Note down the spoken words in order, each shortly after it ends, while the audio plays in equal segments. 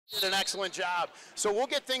Did an excellent job. So we'll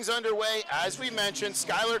get things underway. As we mentioned,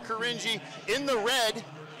 Schyler Caringi in the red.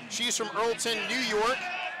 She's from Earlton, New York.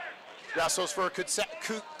 Wrestles for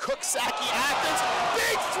Cooksaki Athens.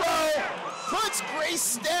 Big throw! Puts Grace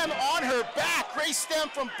Stem on her back. Grace Stem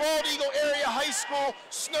from Bald Eagle Area High School,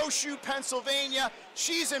 Snowshoe, Pennsylvania.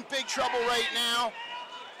 She's in big trouble right now.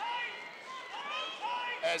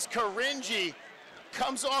 As Caringi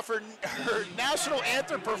comes off her national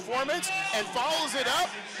anthem performance and follows it up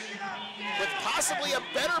with possibly a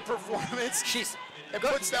better performance. It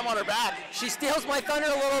puts them on her back. She steals my thunder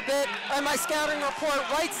a little bit. On my scouting report,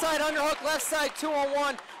 right side underhook, left side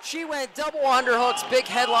 2-on-1. She went double underhooks, big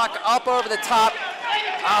headlock up over the top.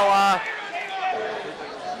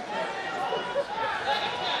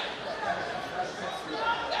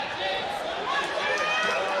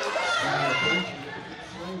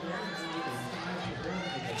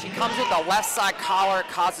 She comes with the left side collar,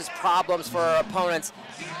 causes problems for her opponents,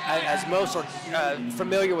 as most are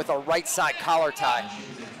familiar with a right side collar tie.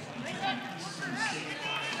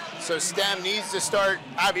 So Stem needs to start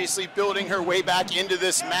obviously building her way back into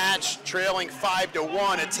this match, trailing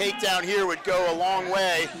 5-1. A takedown here would go a long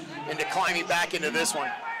way into climbing back into this one.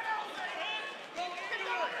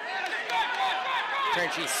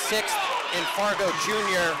 Caringi 6th in Fargo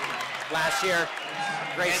Junior last year.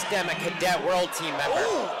 Grace Stem, a cadet world team member.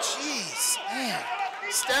 Oh, jeez, man.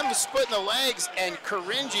 Stem was splitting the legs, and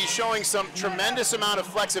Caringi showing some tremendous amount of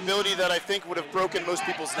flexibility that I think would have broken most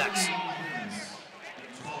people's necks.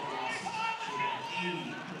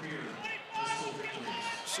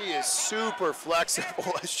 She is super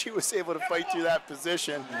flexible as she was able to fight through that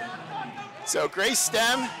position. So Grace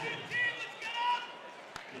Stem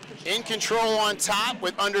in control on top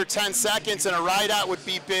with under 10 seconds, and a ride out would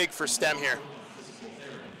be big for Stem here.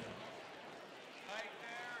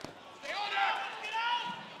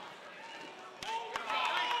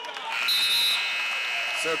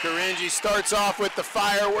 So Caringi starts off with the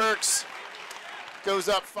fireworks, goes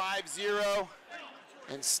up 5-0,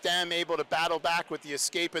 and Stem able to battle back with the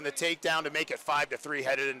escape and the takedown to make it 5-3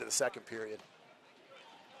 headed into the second period.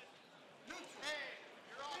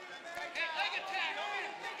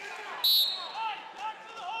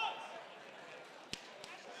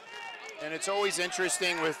 And it's always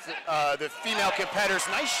interesting with the female competitors.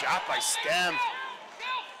 Nice shot by Stem.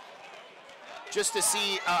 Just to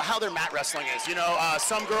see how their mat wrestling is. You know,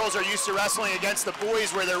 some girls are used to wrestling against the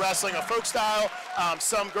boys where they're wrestling a folk style.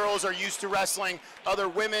 Some girls are used to wrestling other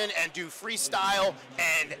women and do freestyle.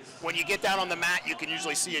 And when you get down on the mat, you can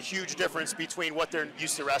usually see a huge difference between what they're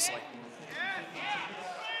used to wrestling.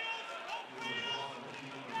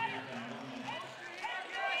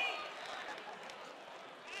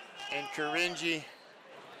 And Caringi,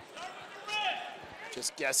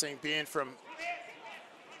 just guessing, being from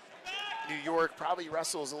New York, probably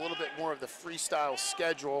wrestles a little bit more of the freestyle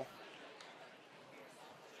schedule.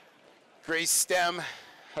 Grace Stem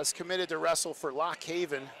has committed to wrestle for Lock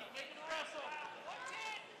Haven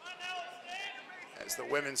as the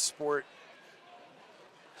women's sport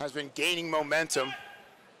has been gaining momentum.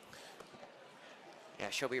 Yeah,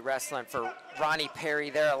 she'll be wrestling for Ronnie Perry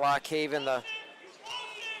there at Lock Haven, the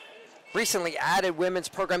recently added women's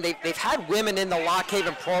program. They've had women in the Lock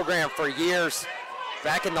Haven program for years.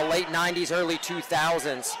 Back in the late 90s, early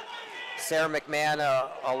 2000s, Sarah McMahon, an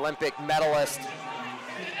Olympic medalist,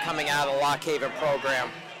 coming out of the Lock Haven program.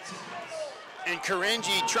 And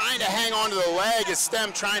Caringi trying to hang on to the leg as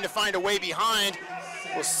Stem trying to find a way behind.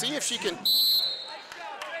 We'll see if she can. She's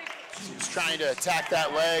trying to attack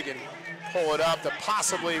that leg and pull it up to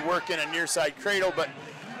possibly work in a near side cradle, but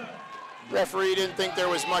referee didn't think there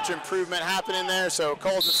was much improvement happening there, so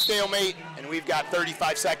calls a stalemate, and we've got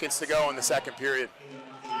 35 seconds to go in the second period.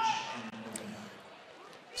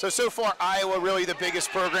 So far, Iowa really the biggest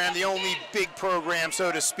program, the only big program,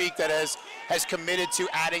 so to speak, that has committed to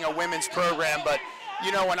adding a women's program. But,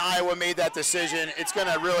 you know, when Iowa made that decision, it's going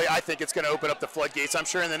to really, I think it's going to open up the floodgates. I'm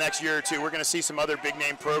sure in the next year or two, we're going to see some other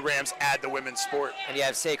big-name programs add the women's sport. And you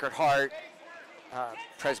have Sacred Heart,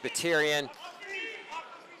 Presbyterian,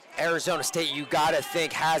 Arizona State, you got to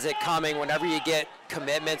think has it coming whenever you get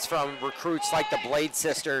commitments from recruits like the Blade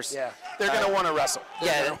sisters. Yeah, they're going to want to wrestle.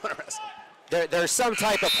 They're going to want to wrestle. There's some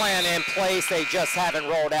type of plan in place, they just haven't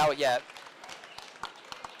rolled out yet.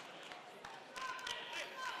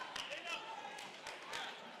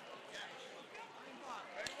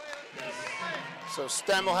 So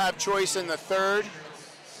Stem will have choice in the third.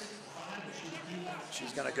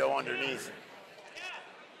 She's going to go underneath.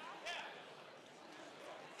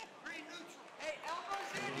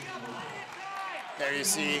 There you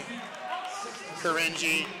see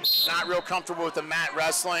Caringi, not real comfortable with the mat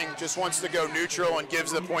wrestling, just wants to go neutral and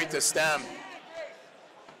gives the point to Stem.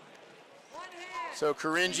 So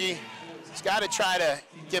Caringi has got to try to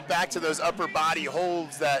get back to those upper body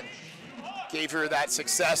holds that gave her that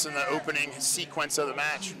success in the opening sequence of the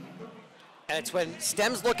match. And it's when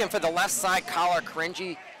Stem's looking for the left side collar,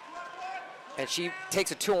 Caringi, and she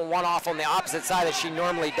takes a 2-on-1 off on the opposite side as she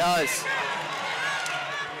normally does.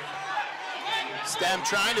 Stem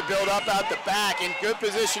trying to build up out the back, in good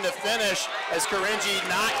position to finish as Caringi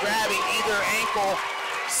not grabbing either ankle.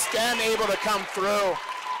 Stem able to come through,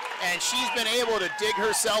 and she's been able to dig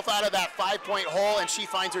herself out of that 5-point hole, and she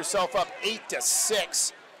finds herself up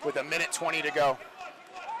 8-6 with 1:20 to go.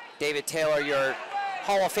 David Taylor, your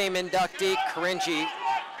Hall of Fame inductee. Caringi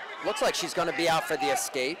looks like she's going to be out for the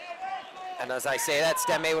escape. And as I say that,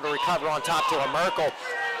 Stem able to recover on top to a Merkel.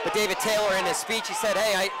 But David Taylor in his speech, he said,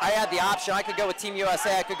 hey, I had the option. I could go with Team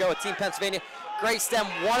USA. I could go with Team Pennsylvania. Grace Stem,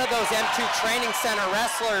 one of those M2 Training Center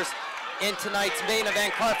wrestlers in tonight's main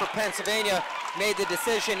event card for Pennsylvania, made the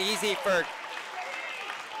decision easy for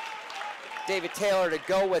David Taylor to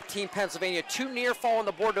go with Team Pennsylvania. 2 near fall on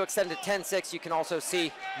the board to extend to 10-6. You can also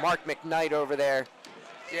see Mark McKnight over there.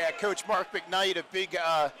 Yeah, Coach Mark McKnight, a big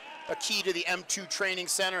a key to the M2 Training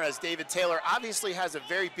Center, as David Taylor obviously has a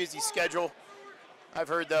very busy schedule. I've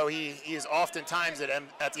heard, though, he is oftentimes at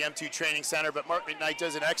the M2 Training Center, but Mark McKnight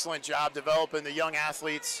does an excellent job developing the young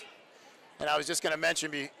athletes. And I was just going to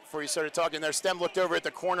mention before you started talking there, Stem looked over at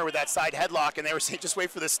the corner with that side headlock, and they were saying just wait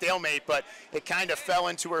for the stalemate, but it kind of fell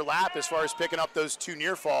into her lap as far as picking up those 2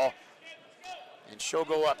 near fall. And she'll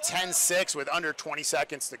go up 10-6 with under 20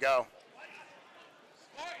 seconds to go.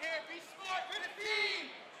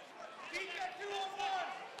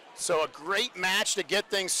 So a great match to get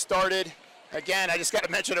things started. Again, I just got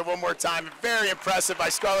to mention it one more time. Very impressive by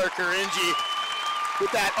Schyler Caringi.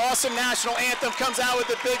 With that awesome national anthem, comes out with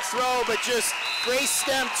a big throw, but just Grace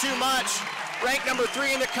Stem too much. Ranked number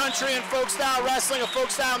 3 in the country in folk style wrestling, a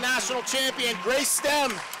folk style national champion. Grace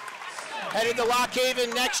Stem headed to Lock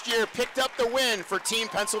Haven next year, picked up the win for Team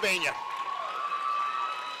Pennsylvania.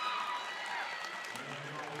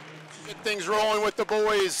 Get things rolling with the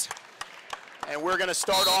boys. And we're going to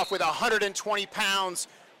start off with 120 pounds.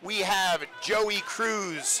 We have Joey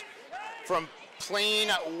Cruz from Plain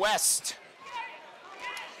West.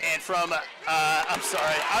 And from, I'm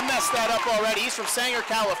sorry, I messed that up already. He's from Sanger,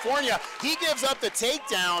 California. He gives up the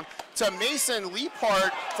takedown to Mason Leiphart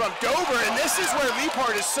from Dover. And this is where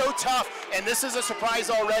Leiphart is so tough. And this is a surprise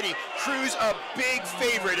already. Cruz a big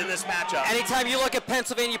favorite in this matchup. Anytime you look at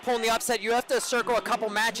Pennsylvania pulling the upset, you have to circle a couple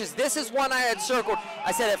matches. This is one I had circled.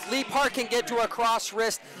 I said if Leiphart can get to a cross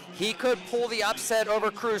wrist, he could pull the upset over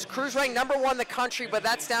Cruz. Cruz ranked number 1 in the country, but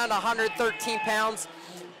that's down to 113 pounds.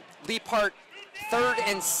 Leiphart 3rd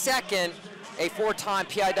and 2nd, a 4-time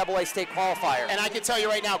PIAA state qualifier. And I can tell you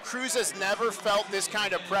right now, Cruz has never felt this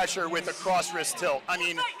kind of pressure with a cross wrist tilt. I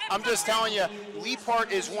mean, I'm just telling you,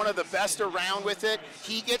 Leiphart is one of the best around with it.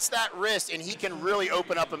 He gets that wrist and he can really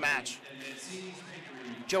open up a match.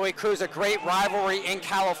 Joey Cruz, a great rivalry in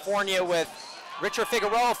California with Richard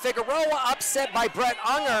Figueroa. Figueroa upset by Brett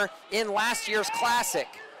Unger in last year's Classic.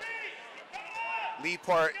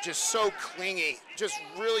 Leiphart just so clingy, just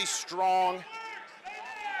really strong.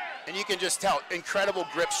 And you can just tell, incredible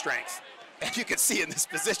grip strength. And you can see in this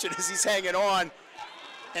position as he's hanging on,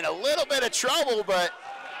 in a little bit of trouble, but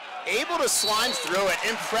able to slime through it.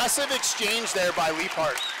 Impressive exchange there by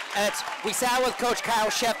Leiphart. And we sat with Coach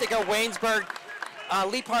Kyle Sheftig of Waynesburg.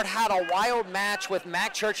 Leiphart had a wild match with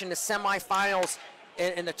Matt Church in the semifinals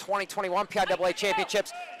in the 2021 PIAA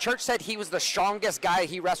Championships. Church said he was the strongest guy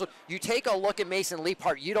he wrestled. You take a look at Mason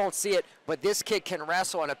Leiphart, you don't see it, but this kid can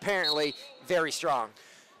wrestle and apparently very strong.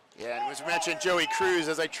 Yeah, and as mentioned, Joey Cruz,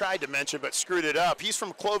 as I tried to mention but screwed it up. He's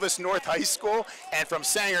from Clovis North High School and from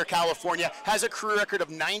Sanger, California. Has a career record of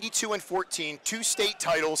 92-14, 2 state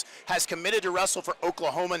titles. Has committed to wrestle for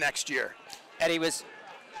Oklahoma next year. And he was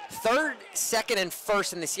 3rd, 2nd, and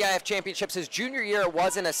 1st in the CIF championships. His junior year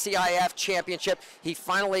wasn't a CIF championship. He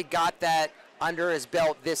finally got that under his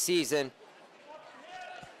belt this season.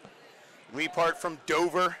 Leiphart from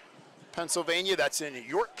Dover, Pennsylvania. That's in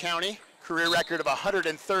York County. Career record of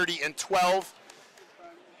 130-12.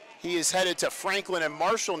 He is headed to Franklin and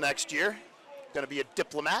Marshall next year. Going to be a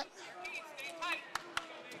diplomat.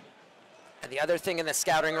 And the other thing in the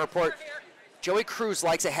scouting report, Joey Cruz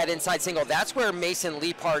likes a head inside single. That's where Mason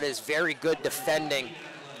Leiphart is very good defending.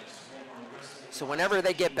 So whenever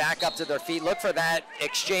they get back up to their feet, look for that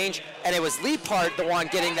exchange. And it was Leiphart the one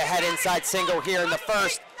getting the head inside single here in the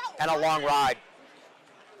first, and a long ride.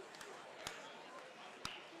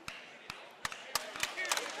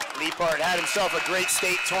 Leiphart had himself a great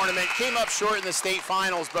state tournament, came up short in the state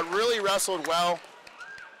finals, but really wrestled well.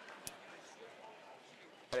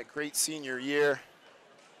 Had a great senior year.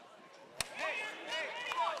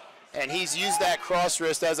 And he's used that cross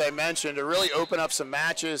wrist, as I mentioned, to really open up some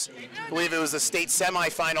matches. I believe it was the state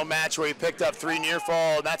semifinal match where he picked up 3 near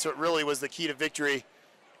fall, and that's what really was the key to victory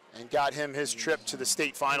and got him his trip to the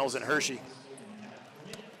state finals in Hershey.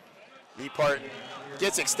 Leiphart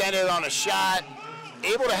gets extended on a shot,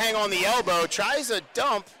 able to hang on the elbow, tries a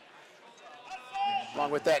dump,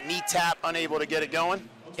 along with that knee tap, unable to get it going.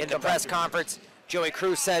 In the press conference, Joey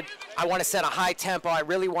Cruz said, I want to set a high tempo. I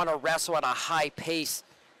really want to wrestle at a high pace.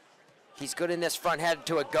 He's good in this front head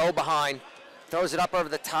to a go behind. Throws it up over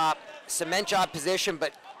the top. Cement job position,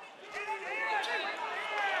 but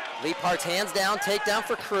Leiphart's hands down, takedown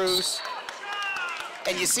for Cruz.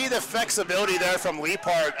 And you see the flexibility there from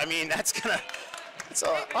Leiphart. I mean, it's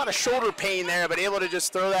a lot of shoulder pain there, but able to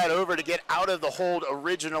just throw that over to get out of the hold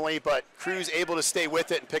originally, but Cruz able to stay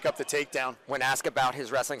with it and pick up the takedown. When asked about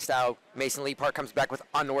his wrestling style, Mason Leiphart comes back with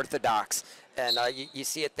unorthodox. And you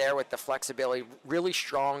see it there with the flexibility, really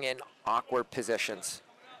strong in awkward positions.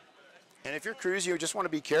 And if you're Cruz, you just want to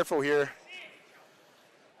be careful here.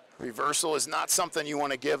 Reversal is not something you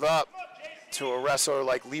want to give up to a wrestler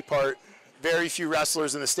like Leiphart. Very few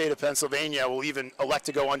wrestlers in the state of Pennsylvania will even elect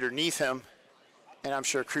to go underneath him. And I'm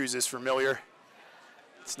sure Cruz is familiar.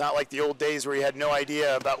 It's not like the old days where he had no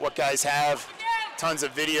idea about what guys have. Tons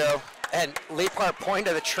of video. And Leiphart pointed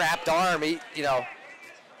to the trapped arm. He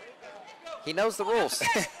knows the rules.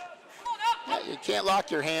 Yeah, you can't lock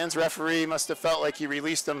your hands. Referee must have felt like he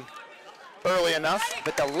released them early enough.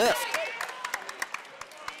 But the lift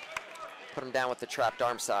put him down with the trapped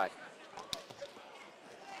arm side.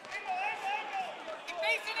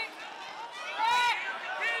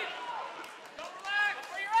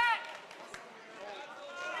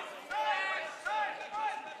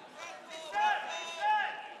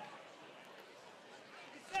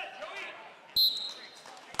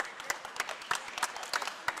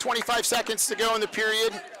 .25 seconds to go in the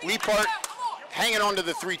period. Leiphart hanging on to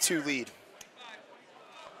the 3-2 lead.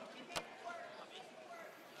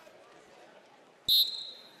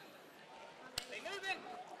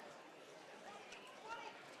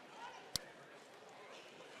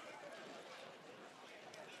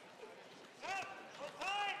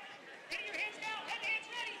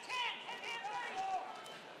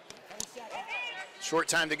 Short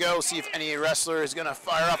time to go. See if any wrestler is going to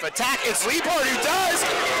fire off attack. It's Leiphart who does.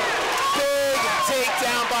 Big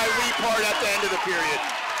takedown by Leiphart at the end of the period.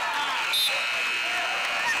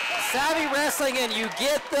 Savvy wrestling, and you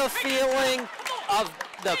get the feeling of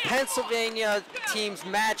the Pennsylvania team's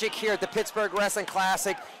magic here at the Pittsburgh Wrestling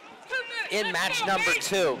Classic in match number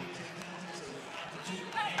 2.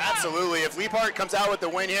 Absolutely. If Leiphart comes out with the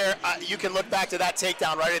win here, you can look back to that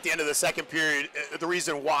takedown right at the end of the second period, the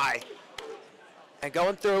reason why. And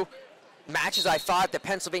going through matches I thought that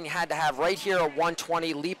Pennsylvania had to have right here at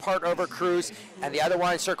 120, Leiphart over Cruz, and the other one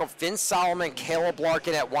I circled, Vince Solomon, Kaleb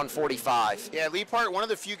Larkin at 145. Yeah, Leiphart, one of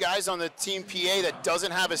the few guys on the Team PA that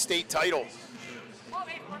doesn't have a state title.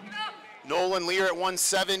 Nolan, Lear at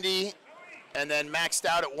 170, and then maxed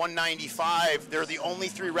out at 195. They're the only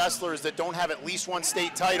 3 wrestlers that don't have at least one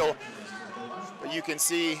state title. But you can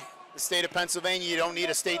see the state of Pennsylvania, you don't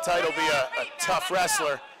need a state title to be a tough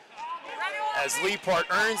wrestler. As Leiphart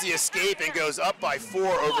earns the escape and goes up by 4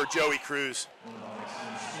 over Joey Cruz.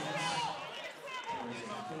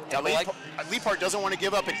 Now, Leiphart doesn't want to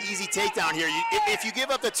give up an easy takedown here. If you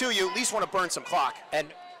give up the 2, you at least want to burn some clock. And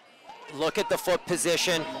look at the foot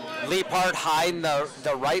position. Leiphart hiding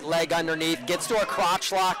the right leg underneath, gets to a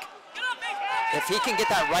crotch lock. If he can get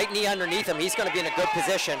that right knee underneath him, he's going to be in a good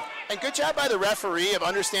position. And good job by the referee of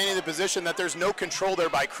understanding the position that there's no control there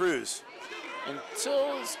by Cruz.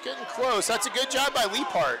 Until it's getting close. That's a good job by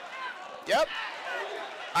Leiphart. Yep.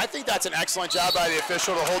 I think that's an excellent job by the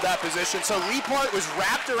official to hold that position. So Leiphart was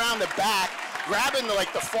wrapped around the back, grabbing the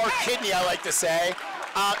far kidney, I like to say,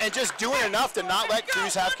 and just doing enough to not let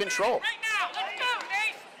Cruz have control.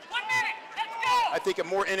 I think a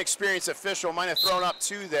more inexperienced official might have thrown up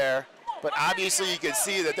 2 there, but obviously you could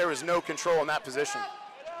see that there was no control in that position.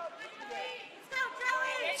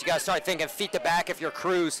 So you got to start thinking feet to back if you're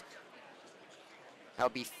Cruz. That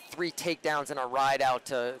would be 3 takedowns and a ride out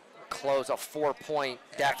to close a 4-point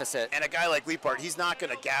deficit. And a guy like Leiphart, he's not going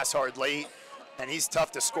to gas hard late, and he's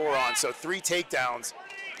tough to score on. So 3 takedowns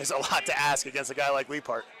is a lot to ask against a guy like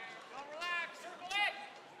Leiphart.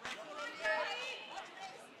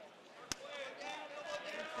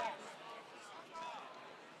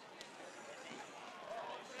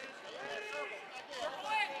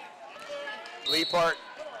 Leiphart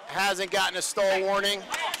hasn't gotten a stall warning.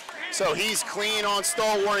 So he's clean on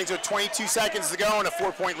stall warnings with 22 seconds to go and a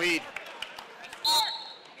 4-point lead.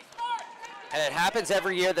 And it happens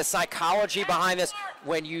every year, the psychology behind this,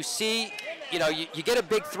 when you see, you know, you get a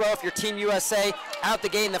big throw if you're Team USA out the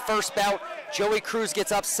gate in the first bout. Joey Cruz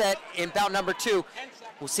gets upset in bout number 2.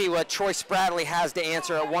 We'll see what Troy Spratley has to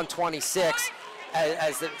answer at 126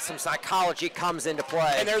 as some psychology comes into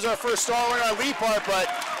play. And there's our first stall winner on Leiphart, but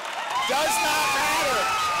does not matter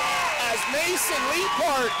as Mason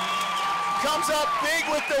Leiphart comes up big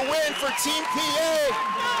with the win for Team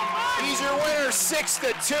PA. He's your winner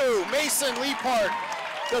 6-2. Mason Leiphart,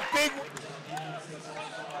 the big.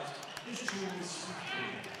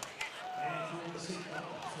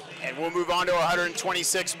 And we'll move on to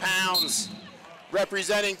 126 pounds.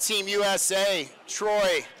 Representing Team USA,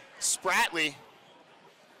 Troy Spratley.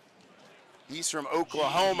 He's from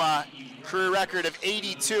Oklahoma, career record of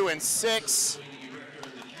 82-6.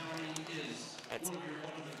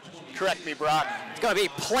 Correct me, Brock. It's going to be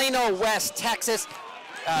Plano West, Texas.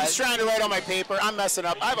 He's trying to write on my paper. I'm messing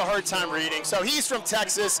up. I have a hard time reading. So he's from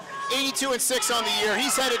Texas, 82-6 on the year.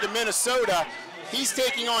 He's headed to Minnesota. He's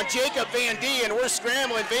taking on Jacob Van D, and we're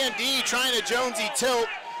scrambling. Van D trying to Jonesy tilt.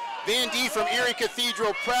 Van D from Erie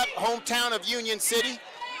Cathedral Prep, hometown of Union City.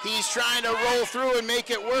 He's trying to roll through and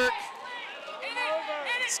make it work.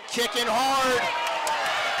 He's kicking hard.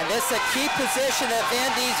 And this is a key position that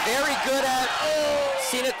Van D's very good at.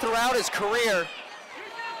 Seen it throughout his career.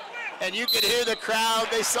 And you could hear the crowd.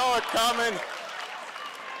 They saw it coming.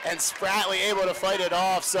 And Spratley able to fight it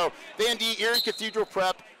off. So Van D, Erie Cathedral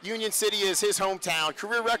Prep, Union City is his hometown.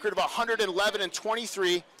 Career record of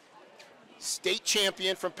 111-23. State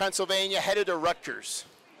champion from Pennsylvania, headed to Rutgers.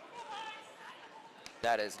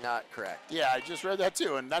 That is not correct. Yeah, I just read that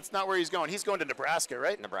too, and that's not where he's going. He's going to Nebraska,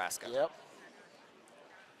 right? Nebraska. Yep.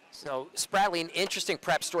 So Spratley, an interesting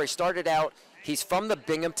prep story. Started out, he's from the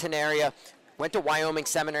Binghamton area, went to Wyoming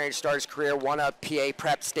Seminary to start his career, won a PA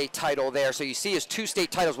prep state title there. So you see his 2 state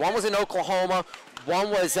titles. One was in Oklahoma, one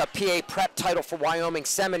was a PA prep title for Wyoming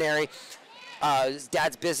Seminary. His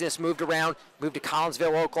dad's business moved around, moved to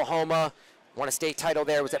Collinsville, Oklahoma, won a state title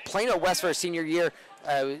there, was at Plano West for his senior year,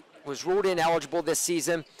 was ruled ineligible this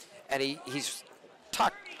season, and he's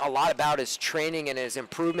talked a lot about his training and his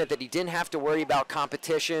improvement, that he didn't have to worry about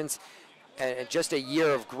competitions, and just a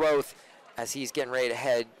year of growth as he's getting ready to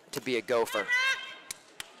head to be a Gopher.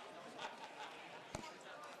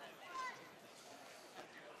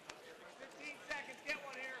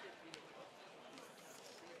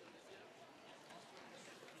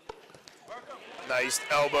 Nice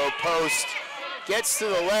elbow post. Gets to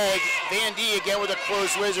the leg. Van D again with a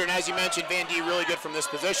closed whizzer, and as you mentioned, Van D really good from this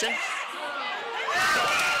position.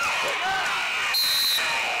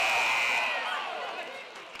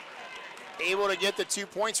 Able to get the 2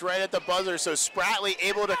 points right at the buzzer, so Spratley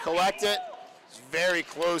able to collect it. He's very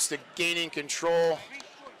close to gaining control,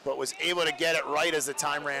 but was able to get it right as the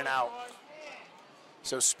time ran out.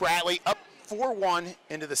 So Spratley up 4-1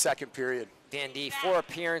 into the second period. Van D, 4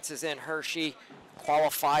 appearances in Hershey,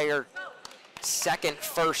 qualifier 2nd,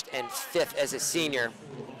 1st, and 5th as a senior.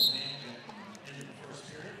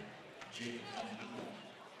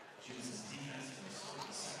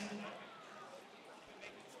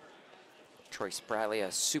 Troy Spratley,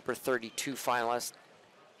 a Super 32 finalist.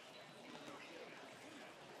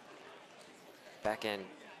 Back in,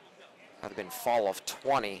 would have been fall of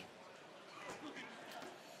 20.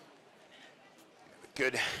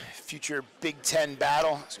 Good future Big Ten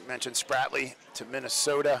battle. As we mentioned, Spratley to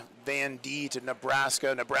Minnesota, Van D to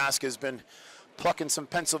Nebraska. Nebraska's been plucking some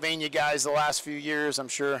Pennsylvania guys the last few years. I'm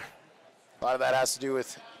sure a lot of that has to do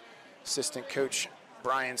with assistant coach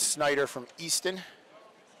Brian Snyder from Easton.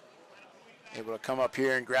 Able to come up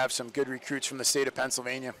here and grab some good recruits from the state of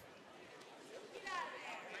Pennsylvania.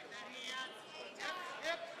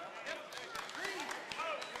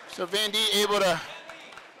 So Van D able to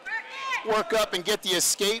work up and get the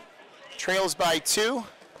escape. Trails by 2.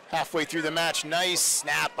 Halfway through the match, nice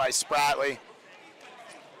snap by Spratley.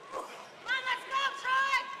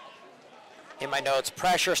 In my notes,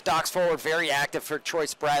 pressure, stocks forward, very active for Troy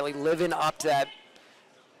Spratley, living up to that,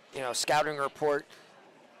 scouting report.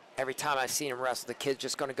 Every time I've seen him wrestle, the kid's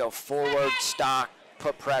just going to go forward, stock,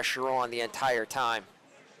 put pressure on the entire time.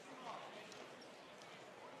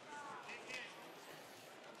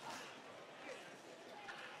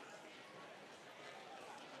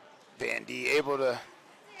 Van D able to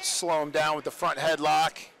slow him down with the front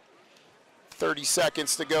headlock. 30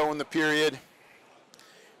 seconds to go in the period.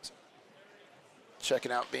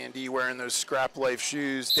 Checking out Van D wearing those Scrap Life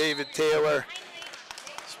shoes. David Taylor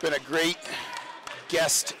has been a great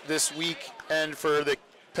guest this week and for the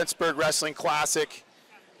Pittsburgh Wrestling Classic.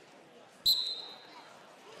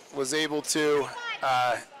 Was able to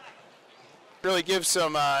really give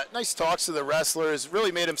some nice talks to the wrestlers,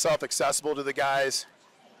 really made himself accessible to the guys.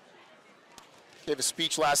 Gave a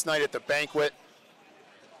speech last night at the banquet.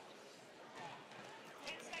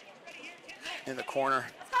 In the corner,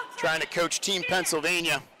 trying to coach Team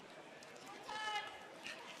Pennsylvania.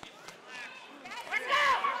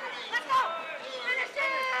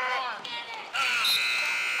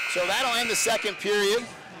 So that'll end the second period.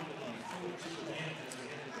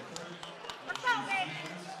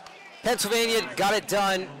 Pennsylvania got it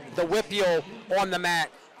done. The whippeal on the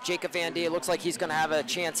mat. Jacob Van D, it looks like he's going to have a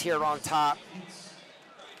chance here on top.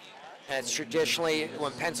 And it's traditionally,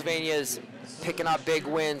 when Pennsylvania is picking up big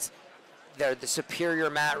wins, they're the superior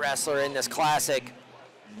mat wrestler in this classic.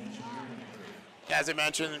 As I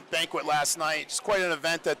mentioned, banquet last night. It's quite an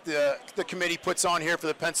event that the committee puts on here for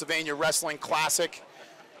the Pennsylvania Wrestling Classic.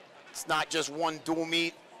 It's not just one dual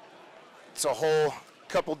meet. It's a whole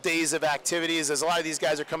couple days of activities, as a lot of these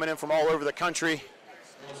guys are coming in from all over the country.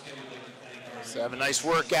 So have a nice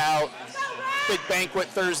workout. Big banquet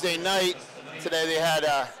Thursday night. Today they had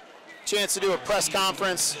a chance to do a press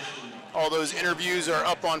conference. All those interviews are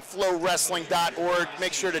up on FloWrestling.org.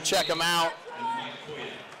 Make sure to check them out.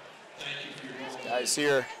 These guys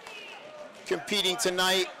here competing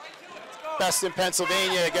tonight. Best in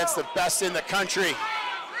Pennsylvania against the best in the country.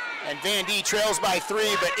 And Van D trails by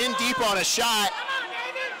 3, but in deep on a shot.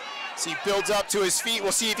 As he builds up to his feet,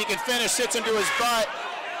 we'll see if he can finish, sits into his butt.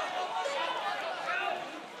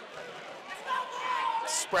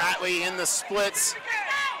 Spratley in the splits.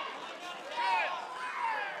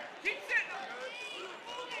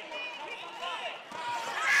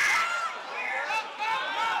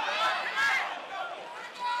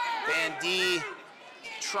 Van D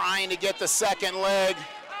trying to get the second leg.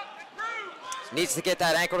 Needs to get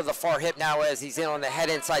that ankle to the far hip now as he's in on the head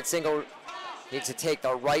inside single. Needs to take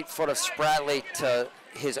the right foot of Spratley to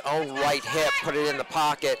his own right hip, put it in the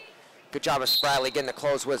pocket. Good job of Spratley getting the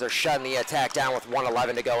close wizard, shutting the attack down with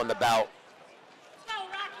 1:11 to go in the bout.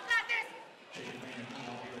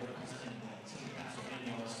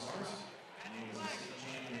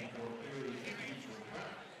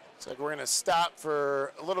 Looks like we're going to stop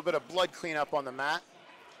for a little bit of blood cleanup on the mat.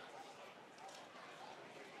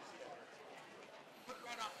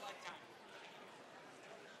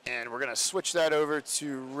 And we're going to switch that over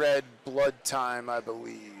to red blood time, I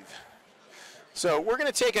believe. So we're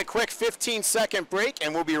going to take a quick 15-second break,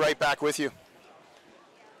 and we'll be right back with you.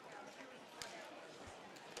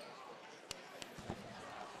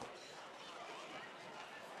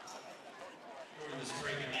 During this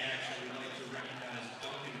break in the action, we'd like to recognize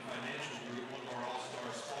Duncan Financial Group, one of our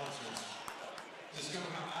all-star sponsors.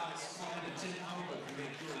 Discover how Alex Klein and Tim Humble can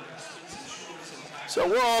make your investments, insurance, and tax. So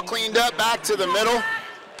we're all cleaned up, back to the middle.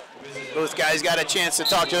 Both guys got a chance to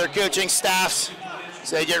talk to their coaching staffs.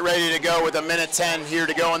 So they get ready to go with a minute 10 here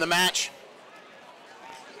to go in the match.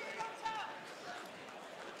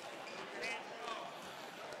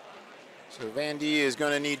 So Van D is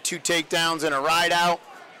going to need 2 takedowns and a ride out.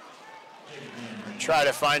 Try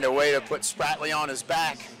to find a way to put Spratley on his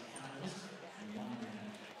back.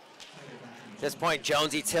 At this point,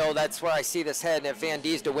 Jonesy Till, that's where I see this heading if Van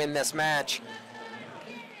D's to win this match.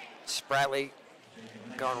 Spratley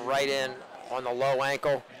going right in on the low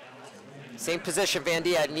ankle. Same position Van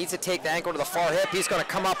D had, needs to take the ankle to the far hip. He's going to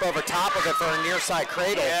come up over top of it for a near side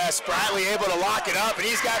cradle. Yeah, Spratley able to lock it up, and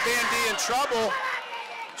he's got Van D in trouble.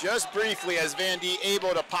 Just briefly as Van D able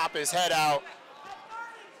to pop his head out.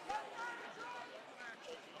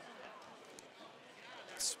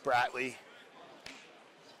 Spratley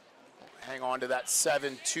hang on to that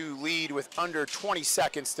 7-2 lead with under 20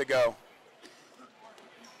 seconds to go.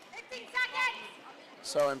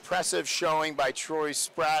 So impressive showing by Troy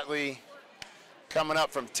Spratley, coming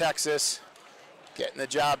up from Texas, getting the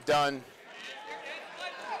job done.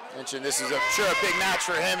 Mentioned this is sure a big match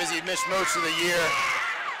for him as he missed most of the year.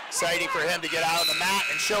 Exciting for him to get out on the mat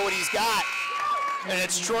and show what he's got. And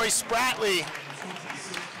it's Troy Spratley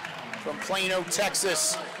from Plano,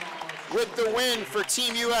 Texas, with the win for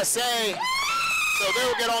Team USA. So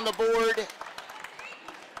they'll get on the board.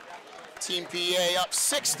 Team PA up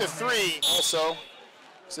 6-3. Also,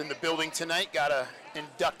 is in the building tonight, got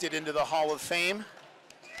inducted into the Hall of Fame.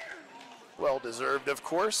 Well deserved, of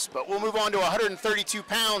course, but we'll move on to 132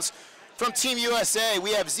 pounds from Team USA.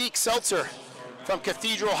 We have Zeke Seltzer from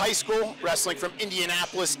Cathedral High School, wrestling from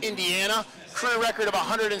Indianapolis, Indiana. Career record of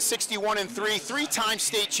 161-3, 3-time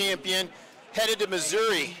state champion, headed to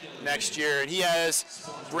Missouri next year. And he has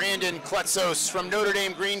Brandon Chletsos from Notre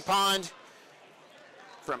Dame Green Pond,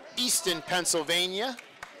 from Easton, Pennsylvania.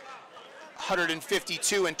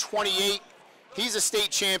 152 and 28. He's a state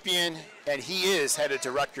champion, and he is headed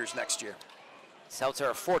to Rutgers next year. Seltzer,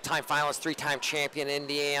 a 4-time finalist, 3-time champion in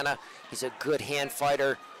Indiana. He's a good hand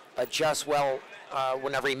fighter, adjusts well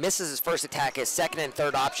whenever he misses his first attack. His second and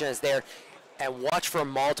third option is there. And watch for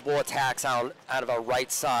multiple attacks out of a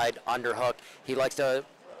right side underhook. He likes to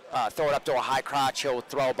throw it up to a high crotch. He'll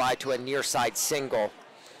throw by to a near side single.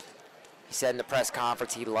 He said in the press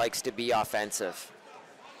conference he likes to be offensive.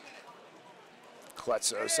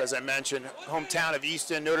 Chletsos, as I mentioned, hometown of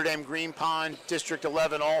Easton, Notre Dame Green Pond, District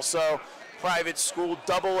 11 also, private school,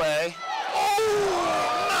 AA.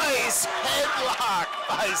 Oh, nice headlock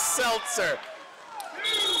by Seltzer.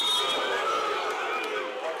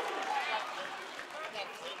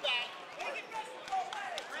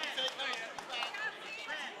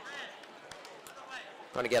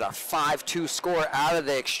 Going to get a 5-2 score out of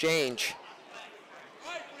the exchange.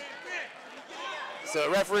 So the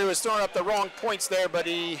referee was throwing up the wrong points there, but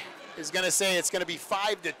he is going to say it's going to be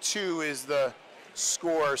 5-2 is the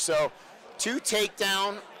score. So 2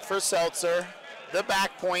 takedown for Seltzer, the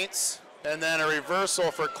back points, and then a reversal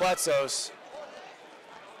for Chletsos.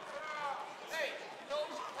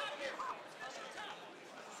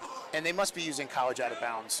 And they must be using college out of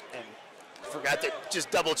bounds. And forgot to just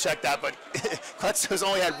double check that, but Chletsos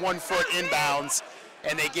only had 1 foot inbounds,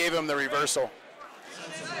 and they gave him the reversal.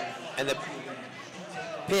 And the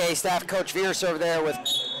PA staff coach Veers over there with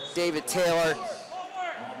David Taylor.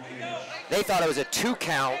 They thought it was a 2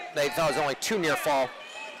 count. They thought it was only 2 near fall.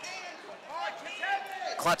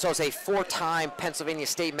 Chletsos, a 4-time Pennsylvania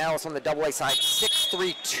State medalist on the AA side,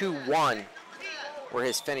 6'3", 2'1", were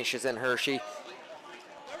his finishes in Hershey.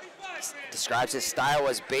 Describes his style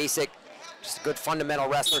as basic, just a good fundamental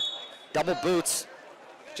wrestler. Double boots.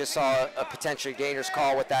 Just saw a potentially dangerous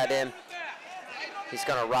call with that in. He's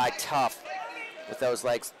going to ride tough with those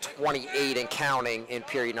legs, 28 and counting in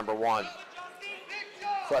period number 1.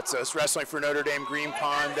 Chletsos wrestling for Notre Dame Green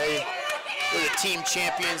Pond. They were the team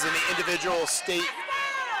champions in the individual state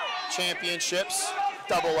championships,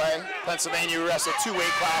 AA. Pennsylvania wrestled 2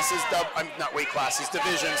 weight classes, not weight classes,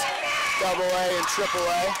 divisions, AA and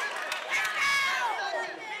AAA.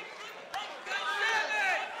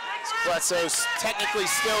 Chletsos technically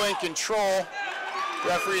still in control.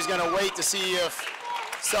 Referee's going to wait to see if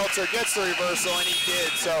Seltzer gets the reversal, and he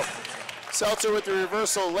did. So Seltzer with the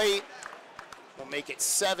reversal late will make it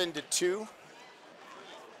 7-2.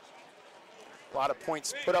 A lot of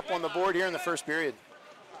points put up on the board here in the first period.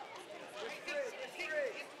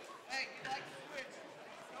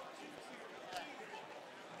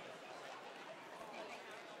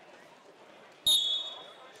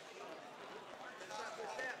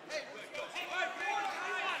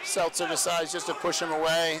 Seltzer decides just to push him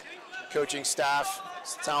away. Coaching staff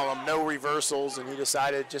is telling him no reversals, and he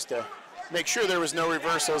decided just to make sure there was no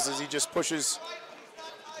reversals as he just pushes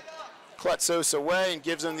Chletsos away and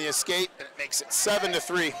gives him the escape, and it makes it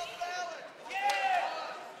 7-3.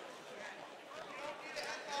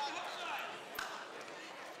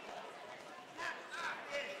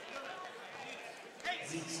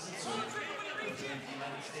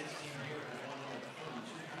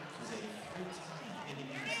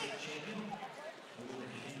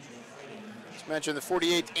 Mentioned the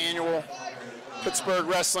 48th annual Pittsburgh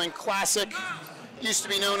Wrestling Classic. Used to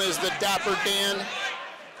be known as the Dapper Dan.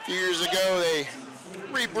 A few years ago, they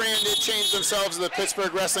rebranded, changed themselves to the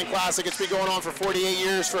Pittsburgh Wrestling Classic. It's been going on for 48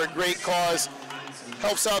 years for a great cause.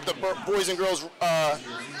 Helps out the Boys and Girls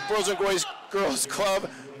Club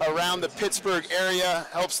around the Pittsburgh area.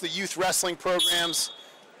 Helps the youth wrestling programs.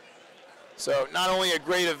 So not only a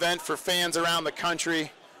great event for fans around the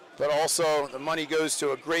country, but also the money goes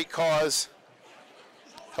to a great cause.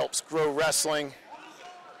 Helps grow wrestling,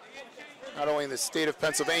 not only in the state of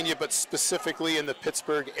Pennsylvania, but specifically in the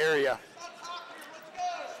Pittsburgh area.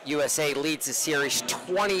 USA leads the series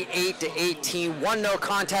 28-18. 1 no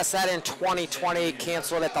contest that in 2020,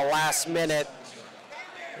 canceled at the last minute.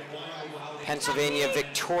 Pennsylvania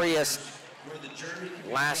victorious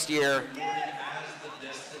last year.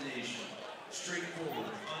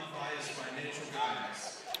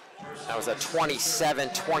 That was a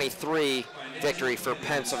 27-23 victory for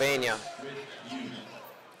Pennsylvania.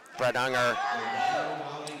 Brett Unger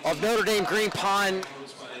of Notre Dame Green Pond,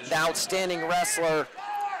 the outstanding wrestler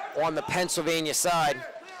on the Pennsylvania side.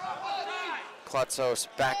 Chletsos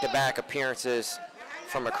back-to-back appearances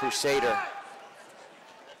from a Crusader.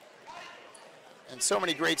 And so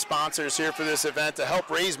many great sponsors here for this event to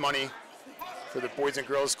help raise money for the Boys and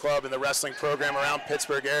Girls Club and the wrestling program around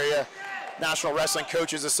Pittsburgh area. National Wrestling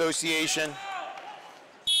Coaches Association,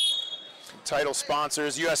 title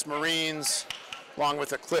sponsors, U.S. Marines, along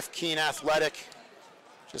with a Cliff Keen Athletic.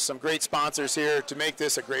 Just some great sponsors here to make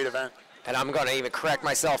this a great event. And I'm going to even correct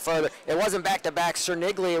myself further. It wasn't back-to-back.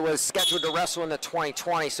 Cerniglia was scheduled to wrestle in the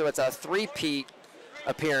 2020, so it's a three-peat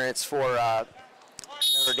appearance for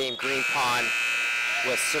Notre Dame Green Pond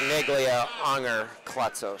with Cerniglia, Unger,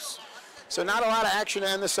 Chletsos. So not a lot of action to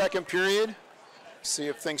end the second period. See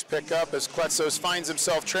if things pick up as Chletsos finds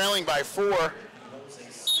himself trailing by 4.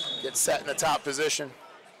 Gets set in the top position.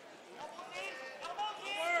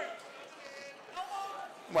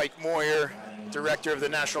 Mike Moyer, director of the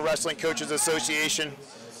National Wrestling Coaches Association, in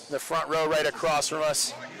the front row right across from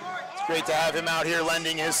us. It's great to have him out here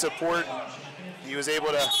lending his support. He was able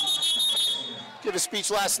to give a speech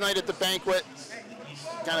last night at the banquet,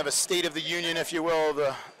 kind of a state of the union, if you will, of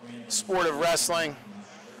the sport of wrestling.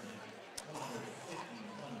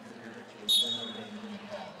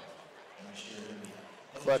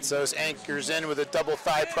 Chletsos anchors in with a double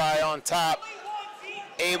thigh pry on top,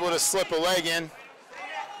 able to slip a leg in.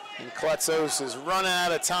 And Chletsos is running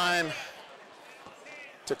out of time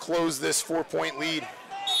to close this 4-point lead.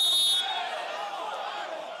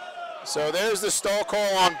 So there's the stall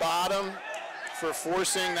call on bottom for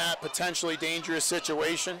forcing that potentially dangerous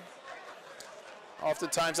situation.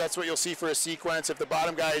 Oftentimes that's what you'll see for a sequence. If the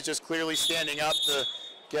bottom guy is just clearly standing up to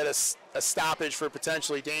get a stoppage for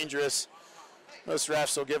potentially dangerous, most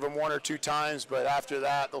refs will give them 1 or 2 times, but after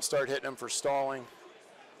that they'll start hitting them for stalling.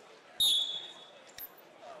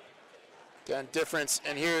 Again, difference,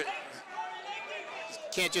 and here,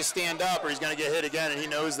 can't just stand up or he's going to get hit again, and he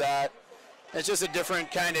knows that. It's just a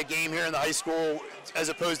different kind of game here in the high school as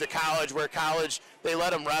opposed to college, where college, they let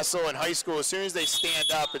them wrestle. In high school, as soon as they stand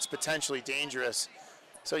up, it's potentially dangerous.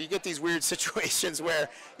 So you get these weird situations where,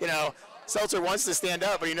 you know, Seltzer wants to stand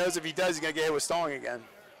up, but he knows if he does, he's going to get hit with stalling again.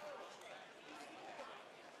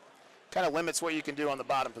 Kind of limits what you can do on the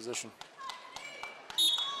bottom position.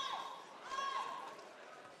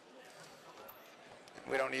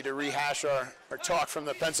 We don't need to rehash our talk from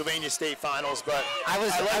the Pennsylvania State Finals, but I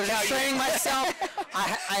was training myself.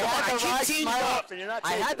 I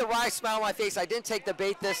had the wry smile on my face. I didn't take the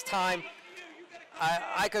bait this time.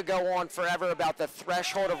 I could go on forever about the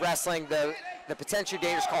threshold of wrestling. The potentially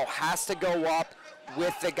dangerous call has to go up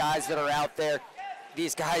with the guys that are out there.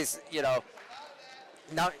 These guys, you know,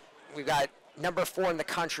 we've got number 4 in the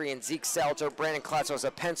country in Zeke Seltzer, Brandon Chletsos,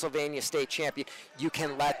 a Pennsylvania State champion. You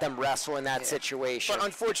can let them wrestle in that situation. But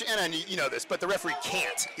unfortunately, and you know this, but the referee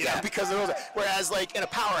can't, you know, because of the rules. Whereas, like, in a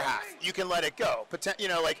power half, you can let it go. You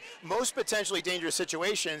know, like, most potentially dangerous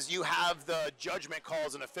situations, you have the judgment call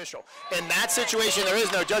as an official. In that situation, there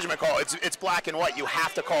is no judgment call. It's black and white. You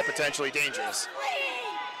have to call potentially dangerous.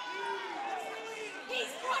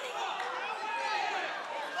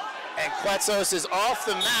 And Chletsos is off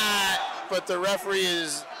the mat, but the referee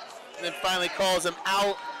then finally calls him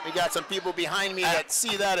out. We got some people behind me that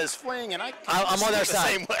see that as fling, and I'm on their side.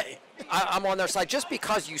 Same way. I'm on their side. Just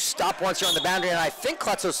because you stop once you're on the boundary, and I think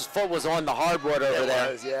Chletsos' foot was on the hardwood over there.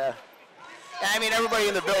 It was, yeah. I mean, everybody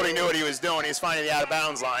in the building knew what he was doing. He was finding the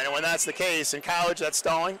out-of-bounds line, and when that's the case, in college, that's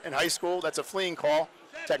stalling. In high school, that's a fleeing call.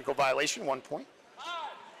 Technical violation, 1 point.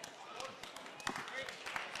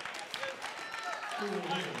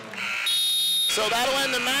 So that'll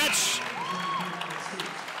end the match.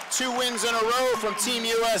 2 wins in a row from Team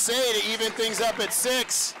USA to even things up at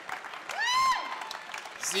 6.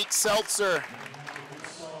 Zeke Seltzer,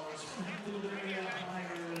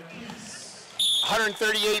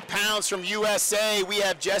 138 pounds from USA. We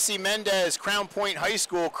have Jesse Mendez, Crown Point High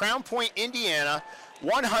School, Crown Point, Indiana,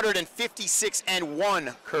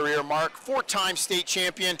 156-1 career mark, 4-time state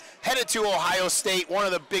champion, headed to Ohio State, one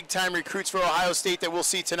of the big-time recruits for Ohio State that we'll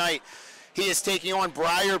see tonight. He is taking on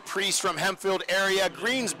Briar Priest from Hempfield area.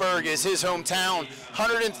 Greensburg is his hometown.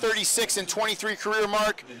 136-23 career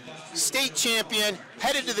mark. State champion,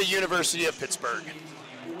 headed to the University of Pittsburgh.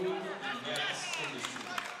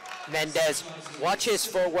 Mendez, watch his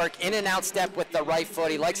footwork, in and out step with the right foot.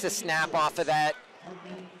 He likes to snap off of that.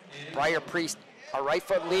 Briar Priest, a right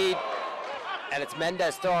foot lead, and it's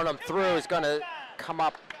Mendez throwing him through. He's going to come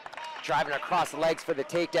up, driving across the legs for the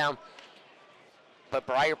takedown. But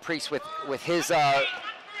Briar Priest with his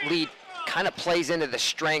lead kind of plays into the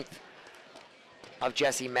strength of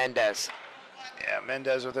Jesse Mendez. Yeah,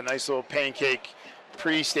 Mendez with a nice little pancake.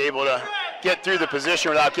 Priest able to get through the position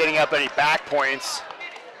without getting up any back points,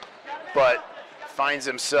 but finds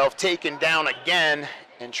himself taken down again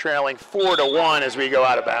and trailing 4-1 as we go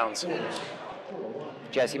out of bounds.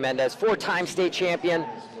 Jesse Mendez, 4-time state champion,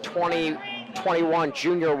 2021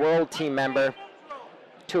 junior world team member.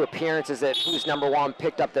 2 appearances at Who's Number One,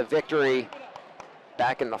 picked up the victory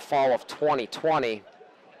back in the fall of 2020.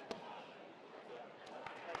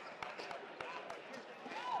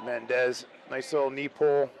 Mendez, nice little knee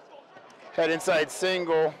pull. Head inside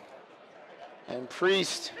single. And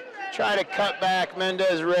Priest trying to cut back.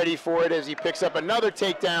 Mendez ready for it as he picks up another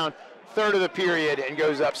takedown, third of the period, and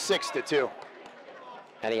goes up 6-2.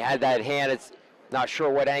 And he had that hand. It's not sure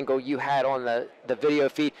what angle you had on the video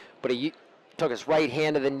feed, but he took his right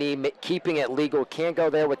hand to the knee, keeping it legal. Can't go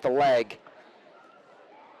there with the leg.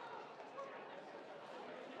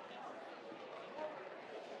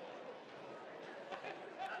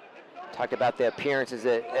 Talked about the appearances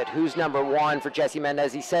at who's number one for Jesse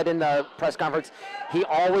Mendez. He said in the press conference he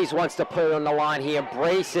always wants to put it on the line. He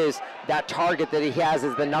embraces that target that he has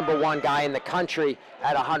as the number one guy in the country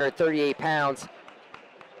at 138 pounds.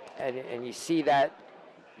 And you see that,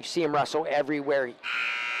 you see him wrestle everywhere.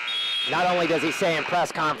 Not only does he say in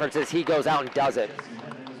press conferences, he goes out and does it.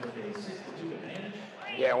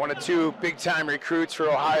 Yeah, one of two big-time recruits for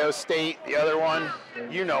Ohio State. The other one,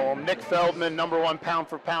 you know him, Nick Feldman, number one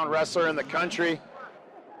pound-for-pound wrestler in the country.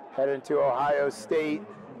 Heading to Ohio State.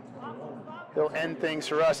 He'll end things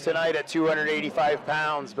for us tonight at 285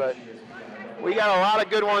 pounds, but we got a lot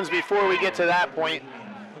of good ones before we get to that point.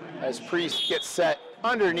 As Priest gets set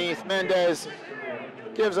underneath, Mendez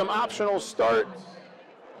gives him optional start.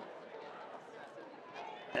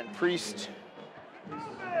 And Priest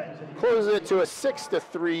closes it to a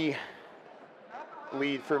 6-3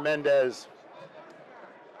 lead for Mendez.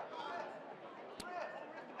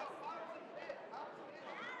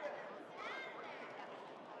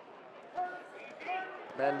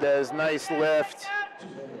 Mendez, nice lift.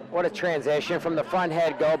 What a transition from the front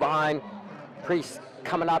head, go behind. Priest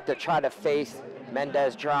coming up to try to face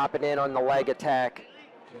Mendez, dropping in on the leg attack.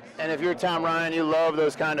 And if you're Tom Ryan, you love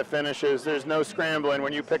those kind of finishes. There's no scrambling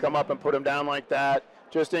when you pick them up and put them down like that.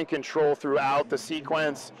 Just in control throughout the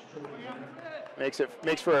sequence. Makes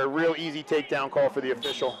for a real easy takedown call for the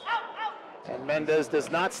official. And Mendez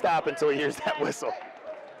does not stop until he hears that whistle.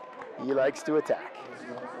 He likes to attack.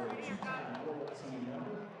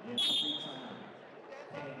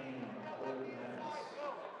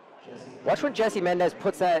 Watch when Jesse Mendez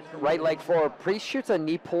puts that right leg forward. Priest shoots a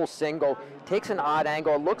knee pull single, takes an odd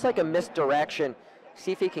angle. It looks like a misdirection.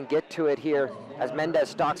 See if he can get to it here as Mendez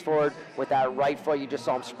stalks forward with that right foot. You just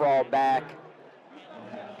saw him sprawl back.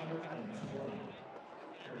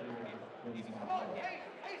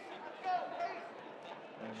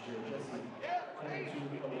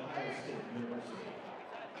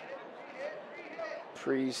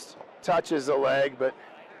 Priest touches the leg, but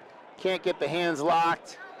can't get the hands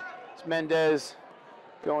locked. It's Mendez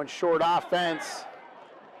going short offense.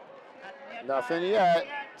 Nothing yet.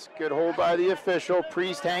 It's a good hold by the official.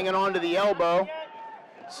 Priest hanging on to the elbow.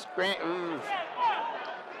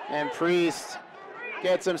 And Priest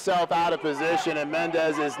gets himself out of position, and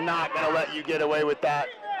Mendez is not going to let you get away with that.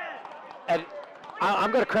 And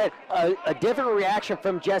I'm going to credit a different reaction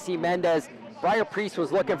from Jesse Mendez. Briar Priest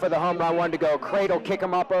was looking for the home run, wanted to go cradle, kick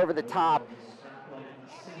him up over the top.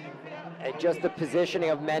 And just the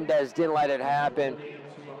positioning of Mendez didn't let it happen.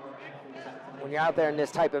 When you're out there in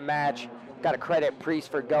this type of match, got to credit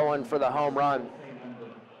Priest for going for the home run.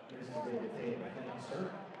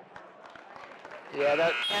 Yeah,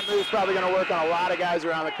 that move's probably going to work on a lot of guys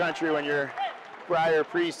around the country when you're Briar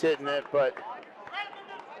Priest hitting it, but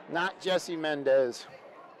not Jesse Mendez.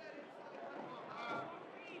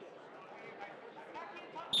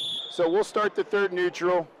 So we'll start the third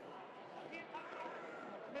neutral.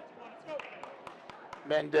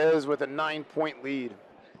 Mendez with a 9-point lead.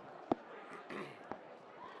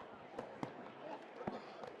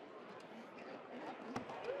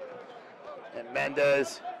 And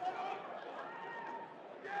Mendez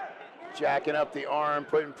jacking up the arm,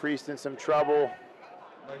 putting Priest in some trouble.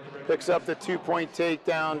 Picks up the 2-point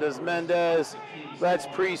takedown. Does Mendez, lets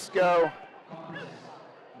Priest go.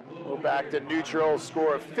 Go back to neutral,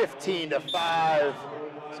 score of 15-5. As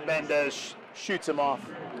Mendez shoots him off.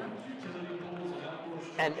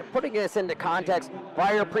 And putting this into context,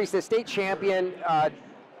 Briar Priest, the state champion,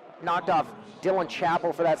 knocked off Dylan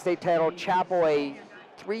Chappell for that state title. Chappell, a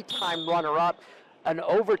 3-time runner-up, an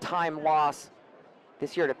overtime loss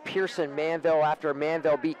this year to Pearson Manville after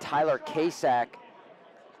Manville beat Tyler Kasak.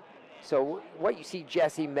 So what you see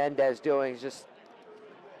Jesse Mendez doing is just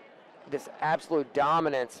this absolute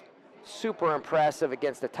dominance, super impressive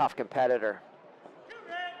against a tough competitor.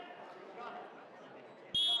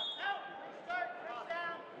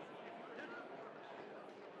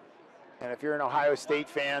 And if you're an Ohio State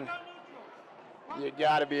fan, you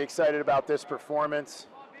got to be excited about this performance.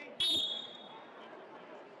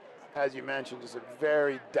 As you mentioned, just a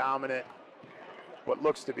very dominant, what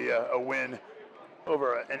looks to be a win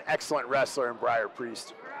over an excellent wrestler in Briar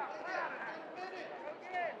Priest.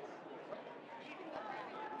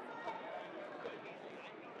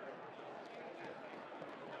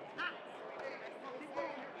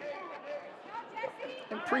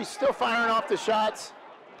 Priest still firing off the shots.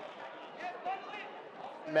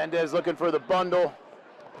 Mendez looking for the bundle.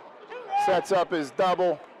 Sets up his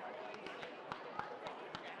double.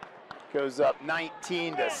 Goes up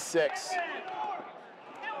 19-6.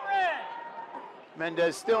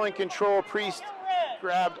 Mendez still in control. Priest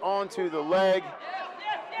grabbed onto the leg.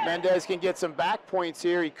 Mendez can get some back points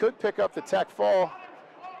here. He could pick up the tech fall.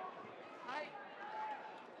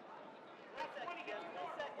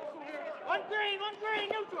 One green,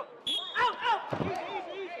 neutral. Out.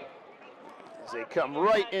 Easy. As they come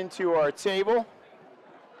right into our table.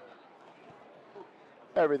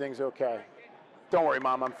 Everything's okay. Don't worry,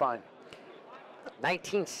 Mom, I'm fine.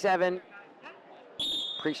 19-7.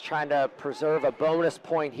 Priest trying to preserve a bonus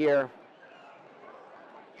point here.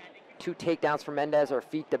 2 takedowns for Mendez or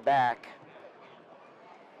feet to back.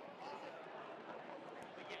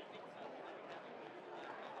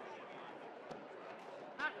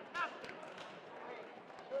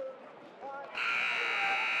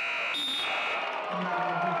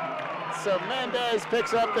 So Mendez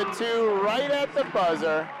picks up the 2 right at the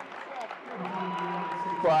buzzer.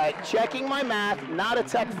 But checking my math, not a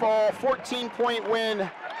tech fall, 14-point win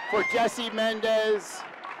for Jesse Mendez.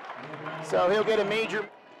 So he'll get a major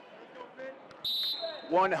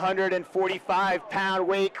 145-pound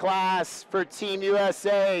weight class for Team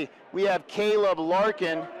USA. We have Kaleb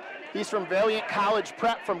Larkin. He's from Valiant College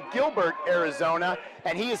Prep from Gilbert, Arizona,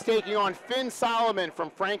 and he is taking on Finn Solomon from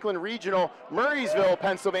Franklin Regional, Murraysville,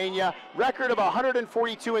 Pennsylvania. Record of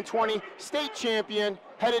 142-20, state champion,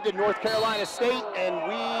 headed to North Carolina State, and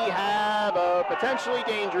we have a potentially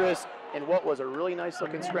dangerous in what was a really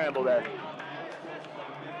nice-looking scramble there.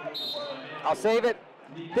 I'll save it.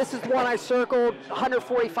 This is one I circled,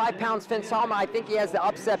 145 pounds Finn Solomon. I think he has the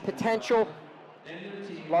upset potential.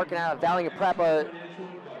 Larkin out of Valiant Prep, a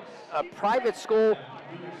private school.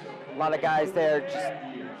 A lot of guys there,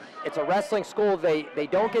 it's a wrestling school. They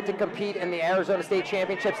don't get to compete in the Arizona State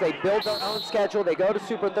Championships. They build their own schedule. They go to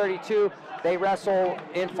Super 32. They wrestle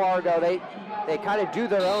in Fargo. They kind of do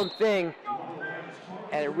their own thing,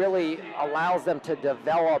 and it really allows them to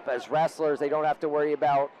develop as wrestlers. They don't have to worry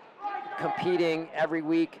about competing every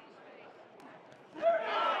week.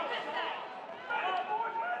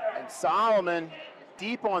 And Solomon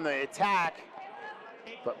deep on the attack,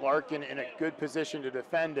 but Larkin in a good position to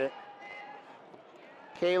defend it.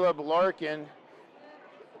 Kaleb Larkin,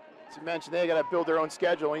 as you mentioned, they got to build their own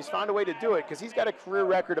schedule, and he's found a way to do it because he's got a career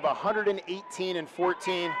record of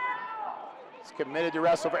 118-14. He's committed to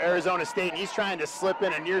wrestle for Arizona State, and he's trying to slip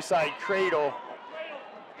in a near-side cradle.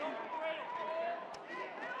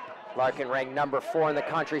 Larkin ranked number 4 in the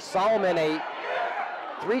country. Solomon, a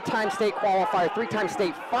 3-time state qualifier, 3-time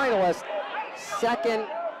state finalist, second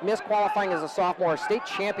missed qualifying as a sophomore, state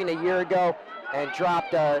champion a year ago, and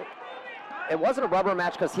dropped it wasn't a rubber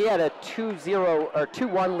match because he had a 2-0 or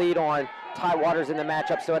 2-1 lead on Ty Waters in the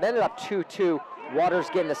matchup, so it ended up 2-2. Waters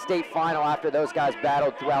getting the state final after those guys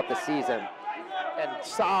battled throughout the season. And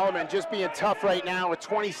Solomon just being tough right now with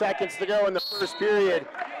 20 seconds to go in the first period,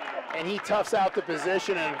 and he toughs out the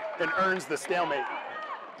position and earns the stalemate.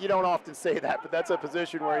 You don't often say that, but that's a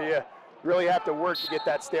position where you really have to work to get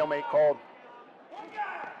that stalemate called.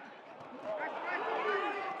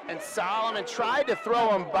 And Solomon tried to throw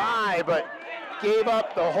him by, but gave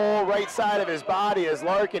up the whole right side of his body as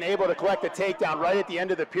Larkin able to collect the takedown right at the end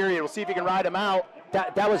of the period. We'll see if he can ride him out.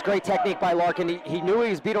 That was great technique by Larkin. He knew he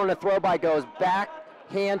was beat on the throw by, goes back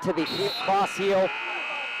hand to the cross heel,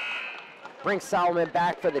 brings Solomon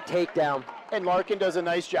back for the takedown. And Larkin does a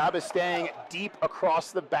nice job of staying deep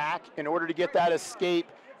across the back in order to get that escape.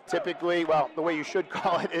 Typically, well, the way you should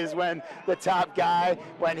call it is when the top guy,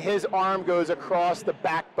 when his arm goes across the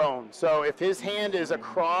backbone. So if his hand is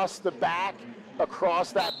across the back,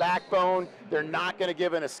 across that backbone, they're not going to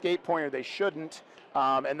give an escape point, or they shouldn't.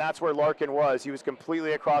 And that's where Larkin was. He was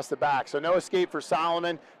completely across the back. So no escape for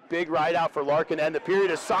Solomon. Big ride out for Larkin to end the period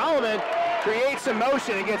as Solomon creates some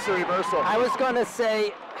motion and gets the reversal. I was going to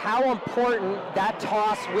say how important that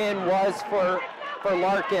toss win was for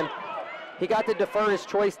Larkin. He got to defer his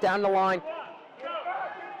choice down the line.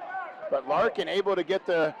 But Larkin able to get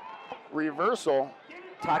the reversal.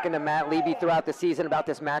 Talking to Matt Levy throughout the season about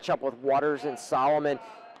this matchup with Waters and Solomon,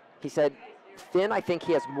 he said, Finn, I think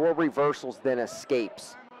he has more reversals than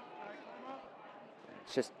escapes.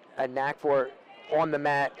 It's just a knack for it on the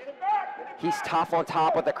mat. He's tough on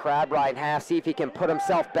top with the crab ride half. See if he can put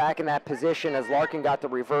himself back in that position as Larkin got the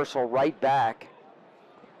reversal right back.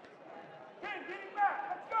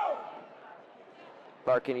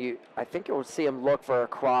 Larkin, I think you'll see him look for a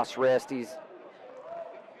cross wrist. He's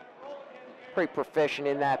pretty proficient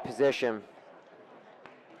in that position.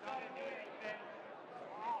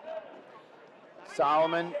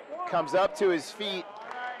 Solomon comes up to his feet,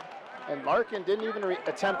 and Larkin didn't even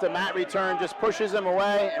attempt a mat return, just pushes him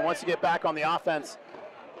away and wants to get back on the offense.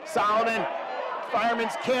 Solomon,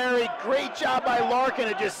 fireman's carry, great job by Larkin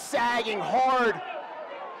of just sagging hard.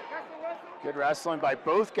 Good wrestling by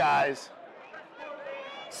both guys.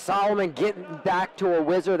 Solomon getting back to a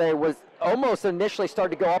whizzer there, was almost initially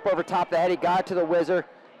started to go up over top of the head. He got to the whizzer,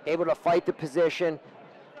 able to fight the position,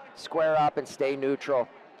 square up and stay neutral.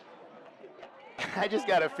 I just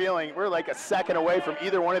got a feeling we're like a second away from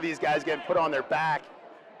either one of these guys getting put on their back.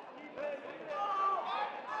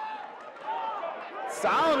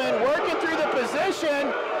 Solomon working through the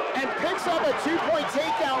position and picks up a 2-point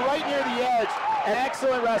takedown right near the edge. An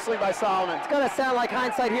excellent wrestling by Solomon. It's going to sound like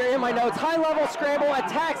hindsight here in my notes. High-level scramble,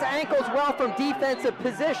 attacks ankles well from defensive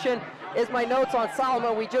position is my notes on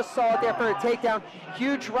Solomon. We just saw it there for a takedown.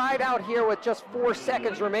 Huge ride out here with just 4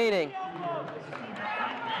 seconds remaining.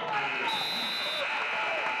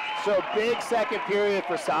 So big second period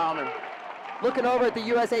for Solomon. Looking over at the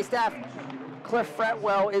USA staff, Cliff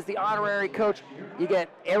Fretwell is the honorary coach. You get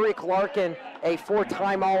Eric Larkin, a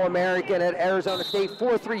 4-time All-American at Arizona State,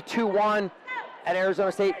 4.321 at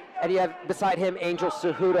Arizona State, and you have beside him Angel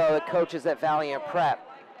Cejudo that coaches at Valiant Prep.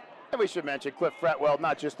 And we should mention Cliff Fretwell,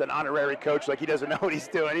 not just an honorary coach like he doesn't know what he's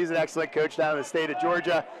doing. He's an excellent coach down in the state of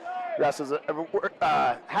Georgia. Wrestles,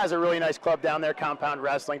 has a really nice club down there, Compound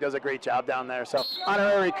Wrestling, does a great job down there. So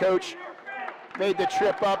honorary coach, made the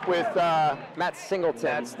trip up with Matt Singleton.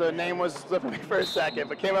 That's the name was slipping me for a second,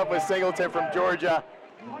 but came up with Singleton from Georgia.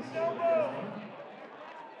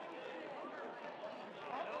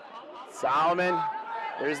 Solomon,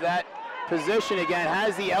 there's that position again,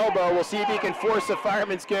 has the elbow. We'll see if he can force a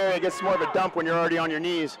fireman's carry. I guess it's more of a dump when you're already on your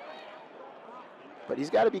knees. But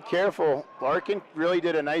he's got to be careful. Larkin really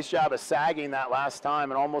did a nice job of sagging that last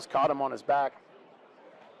time and almost caught him on his back.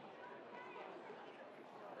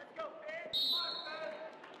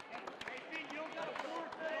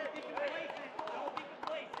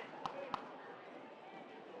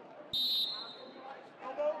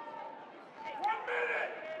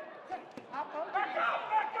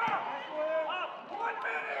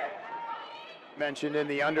 Mentioned in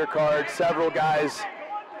the undercard, several guys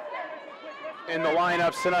in the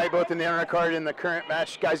lineups tonight, both in the undercard and the current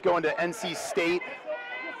match. Guys going to NC State.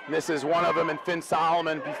 This is one of them, and Finn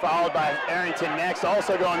Solomon be followed by Arrington next,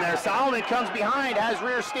 also going there. Solomon comes behind, has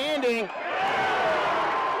rear standing,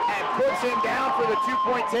 and puts him down for the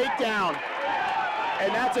 2-point takedown.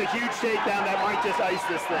 And that's a huge takedown that might just ice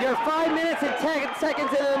this thing. You're 5 minutes and 10 seconds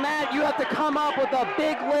into the mat. You have to come up with a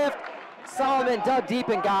big lift. Solomon dug deep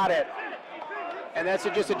and got it. And that's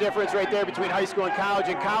just a difference right there between high school and college.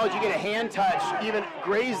 In college, you get a hand touch, even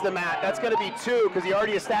graze the mat. That's going to be 2 because he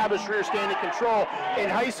already established rear standing control. In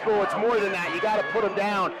high school, it's more than that. You got to put him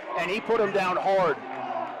down, and he put him down hard.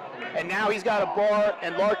 And now he's got a bar,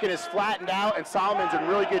 and Larkin is flattened out, and Solomon's in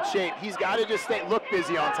really good shape. He's got to just look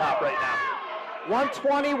busy on top right now.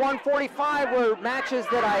 120, 145 were matches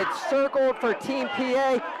that I had circled for Team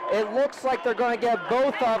PA. It looks like they're going to get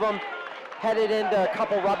both of them headed into a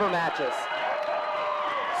couple rubber matches.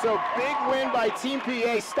 So big win by Team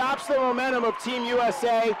PA, stops the momentum of Team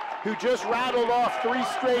USA, who just rattled off 3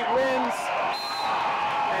 straight wins.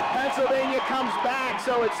 And Pennsylvania comes back,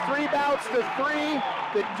 so it's 3 bouts to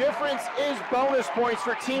 3. The difference is bonus points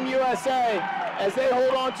for Team USA as they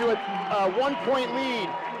hold on to a 1-point lead.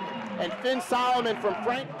 And Finn Solomon from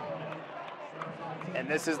Frank. And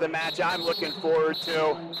this is the match I'm looking forward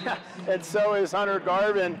to. And so is Hunter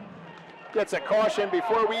Garvin. Gets a caution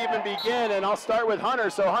before we even begin, and I'll start with Hunter.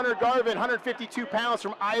 So Hunter Garvin, 152 pounds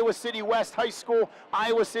from Iowa City West High School,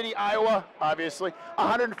 Iowa City, Iowa, obviously.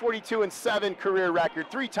 142-7 career record,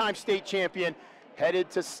 3-time state champion, headed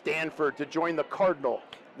to Stanford to join the Cardinal.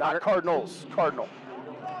 Not Cardinals, Cardinal.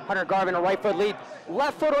 Hunter Garvin, a right foot lead.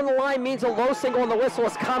 Left foot on the line means a low single, and the whistle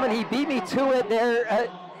is coming. He beat me to it there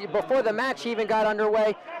before the match even got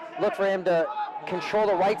underway. Look for him to control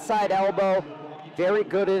the right side elbow. Very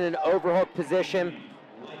good in an overhook position.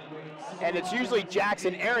 And it's usually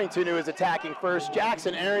Jackson Arrington who is attacking first.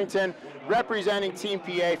 Jackson Arrington representing Team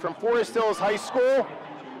PA from Forest Hills High School.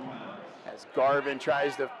 As Garvin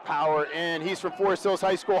tries to power in. He's from Forest Hills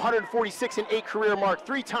High School, 146-8 career mark,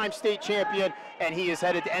 3-time state champion, and he is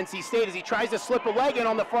headed to NC State as he tries to slip a leg in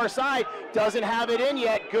on the far side. Doesn't have it in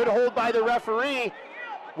yet. Good hold by the referee.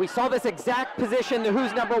 We saw this exact position, the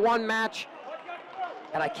Who's Number 1 match.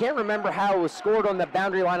 And I can't remember how it was scored on the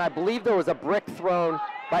boundary line. I believe there was a brick thrown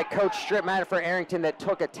by Coach Stripman for Arrington that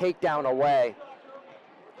took a takedown away.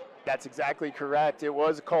 That's exactly correct. It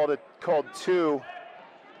was called 2.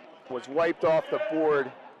 Was wiped off the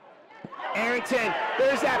board. Arrington,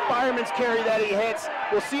 there's that fireman's carry that he hits.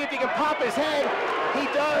 We'll see if he can pop his head. He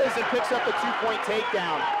does, and picks up the 2-point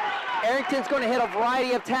takedown. Arrington's going to hit a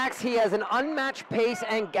variety of attacks. He has an unmatched pace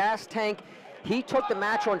and gas tank. He took the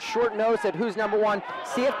match on short notice at Who's Number One.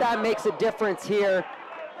 See if that makes a difference here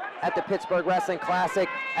at the Pittsburgh Wrestling Classic,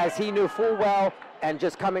 as he knew full well and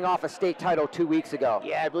just coming off a state title 2 weeks ago.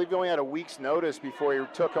 Yeah, I believe he only had a week's notice before he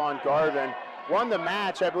took on Garvin. Won the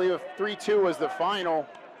match, I believe 3-2 was the final.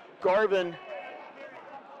 Garvin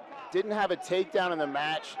didn't have a takedown in the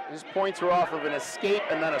match. His points were off of an escape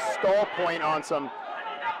and then a stall point on some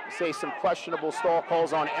questionable stall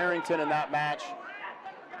calls on Arrington in that match.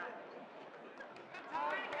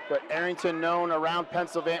 But Arrington, known around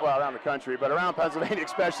Pennsylvania, well, around the country, but around Pennsylvania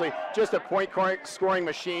especially, just a point scoring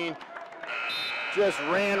machine. Just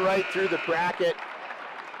ran right through the bracket.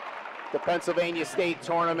 The Pennsylvania State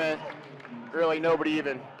Tournament. Really nobody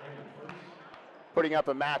even putting up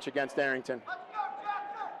a match against Arrington.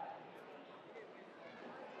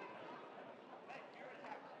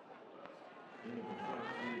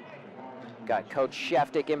 Got Coach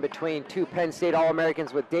Sheftick in between two Penn State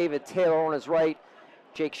All-Americans with David Taylor on his right,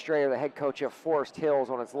 Jake Strayer, the head coach of Forest Hills,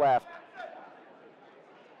 on his left.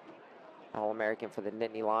 All-American for the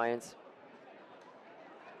Nittany Lions.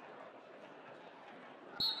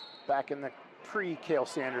 Back in the pre-Cale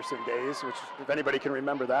Sanderson days, which, if anybody can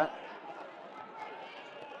remember that.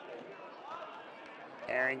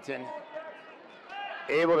 Arrington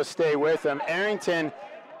able to stay with him. Arrington,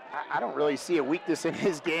 I don't really see a weakness in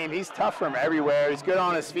his game. He's tough from everywhere. He's good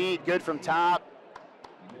on his feet, good from top.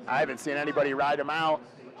 I haven't seen anybody ride him out.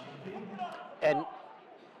 And,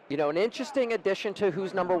 you know, an interesting addition to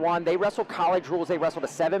Who's Number One. They wrestled college rules. They wrestled a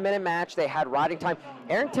 7-minute match. They had riding time.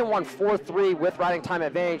 Arrington won 4-3 with riding time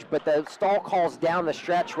advantage, but the stall calls down the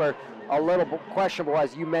stretch were a little questionable,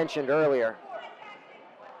 as you mentioned earlier.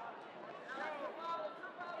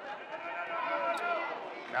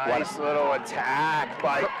 Nice little attack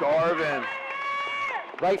by Garvin.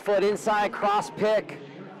 Right foot inside, cross pick.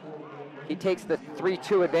 He takes the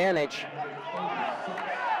 3-2 advantage.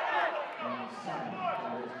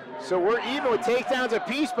 So we're even with takedowns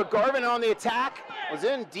apiece, but Garvin on the attack was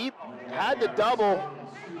in deep, had the double,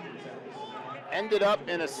 ended up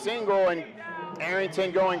in a single, and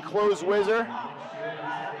Arrington going close whizzer.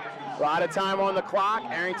 A lot of time on the clock.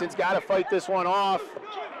 Arrington's got to fight this one off.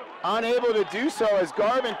 Unable to do so as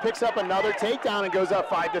Garvin picks up another takedown and goes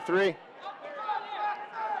up 5-3.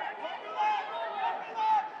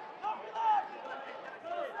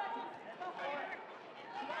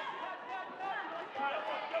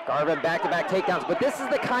 Garvin back-to-back takedowns, but this is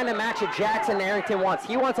the kind of match that Jackson Arrington wants.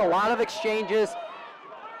 He wants a lot of exchanges.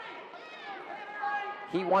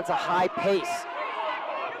 He wants a high pace.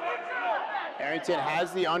 Arrington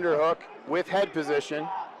has the underhook with head position.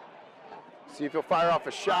 See if he'll fire off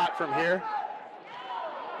a shot from here.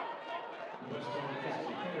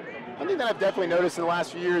 One thing that I've definitely noticed in the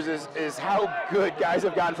last few years is how good guys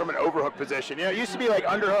have gotten from an overhook position. You know, it used to be like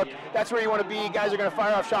underhook, that's where you want to be. Guys are going to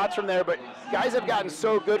fire off shots from there, but guys have gotten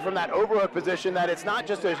so good from that overhook position that it's not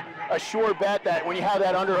just a sure bet that when you have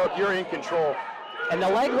that underhook, you're in control. And the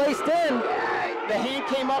leg laced in. The hand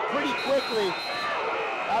came up pretty quickly.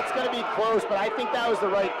 That's going to be close, but I think that was the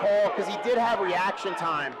right call because he did have reaction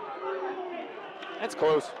time. That's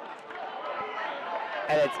close.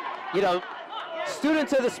 And it's, you know,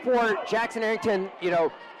 students of the sport, Jackson Arrington, you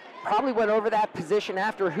know, probably went over that position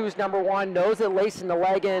after Who's Number One, knows it lacing the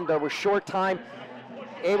leg in. There was short time,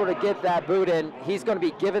 able to get that boot in. He's going to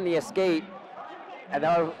be given the escape, and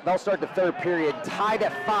they'll start the third period tied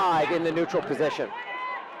at 5 in the neutral position.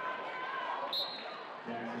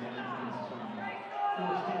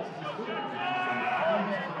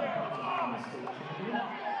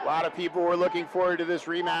 A lot of people were looking forward to this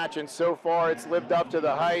rematch, and so far it's lived up to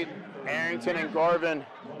the hype. Arrington and Garvin.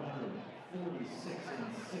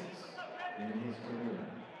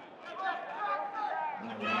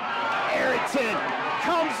 Arrington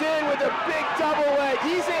comes in with a big double leg.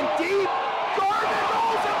 He's in deep. Garvin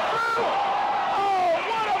rolls him through. Oh,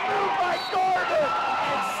 what a move by Garvin.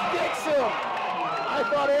 And sticks him. I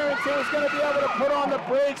thought Arrington was going to be able to put on the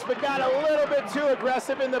brakes, but got a little bit too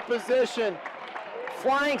aggressive in the position.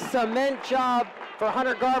 Flying cement job for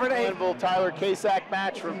Hunter Garvin. Tyler Kasak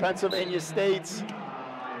match from Pennsylvania State.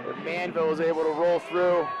 But Manville was able to roll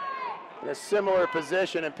through in a similar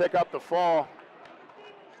position and pick up the fall.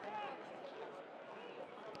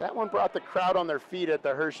 That one brought the crowd on their feet at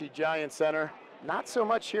the Hershey Giant Center. Not so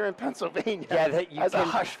much here in Pennsylvania, as a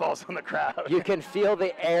hush falls on the crowd. You can feel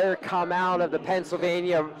the air come out of the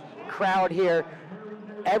Pennsylvania crowd here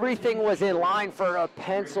everything was in line for a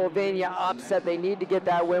Pennsylvania upset. They need to get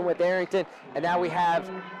that win with Arrington, and now we have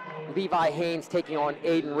Levi Haines taking on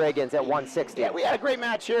Aiden Riggins at 160. Yeah, we had a great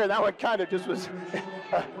match here. That one kind of just was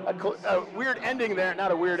a weird ending there.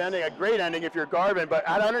 Not a weird ending, a great ending if you're Garvin. But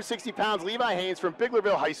at 160 pounds, Levi Haines from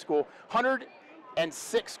Biglerville High School,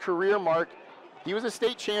 106 career mark. He was a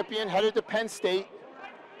state champion, headed to Penn State.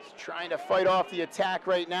 He's trying to fight off the attack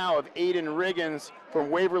right now of Aiden Riggins from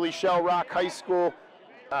Waverly Shell Rock High School,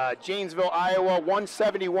 Janesville, Iowa,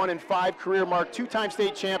 171-5 career mark, two-time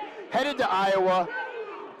state champ, headed to Iowa.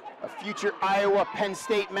 A future Iowa-Penn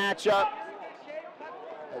State matchup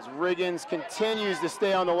as Riggins continues to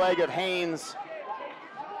stay on the leg of Haines.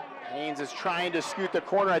 Haines is trying to scoot the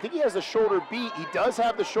corner. I think he has the shoulder beat. He does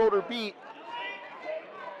have the shoulder beat.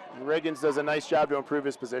 And Riggins does a nice job to improve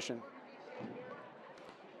his position.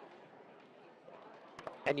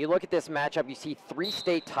 And you look at this matchup, you see 3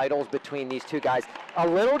 state titles between these two guys. A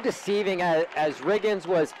little deceiving as Riggins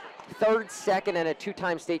was 3rd, 2nd, and a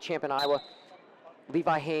 2-time state champ in Iowa.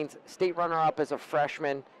 Levi Haines, state runner-up as a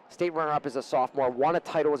freshman, state runner-up as a sophomore, won a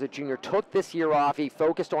title as a junior, took this year off. He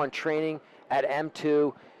focused on training at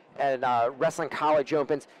M2 and Wrestling College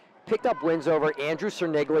Opens, picked up wins over Andrew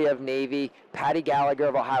Cerniglia of Navy, Patty Gallagher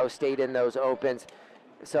of Ohio State in those Opens.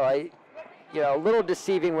 So, a little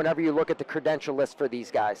deceiving whenever you look at the credential list for these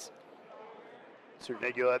guys.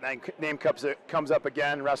 Cerniglia, that name comes up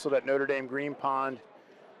again, wrestled at Notre Dame Green Pond.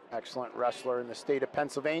 Excellent wrestler in the state of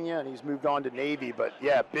Pennsylvania, and he's moved on to Navy. But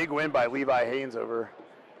yeah, big win by Levi Haines over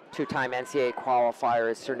 2-time NCAA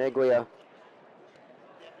qualifier is Cerniglia.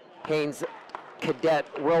 Haines,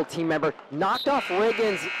 cadet world team member, knocked off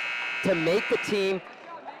Riggins to make the team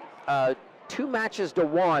 2 matches to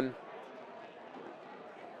 1.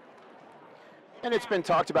 And it's been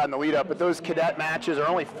talked about in the lead up, but those cadet matches are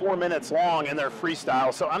only 4 minutes long and they're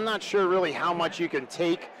freestyle. So I'm not sure really how much you can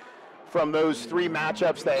take from those 3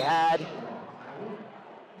 matchups they had.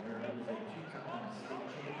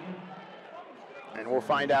 And we'll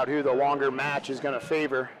find out who the longer match is going to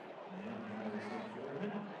favor.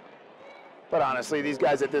 But honestly, these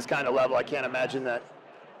guys at this kind of level, I can't imagine that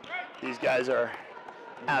these guys are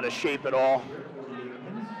out of shape at all.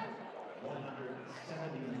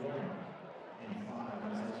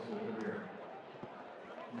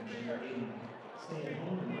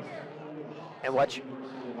 And watch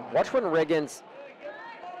when Riggins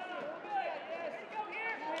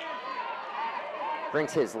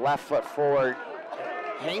brings his left foot forward.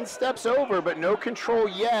 Haines steps over, but no control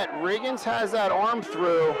yet. Riggins has that arm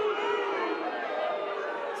through.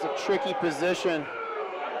 It's a tricky position.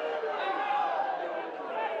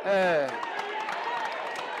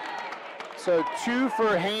 So 2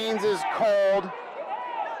 for Haines is called.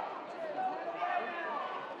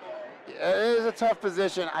 It is a tough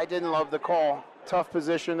position. I didn't love the call. Tough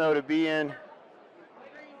position, though, to be in. You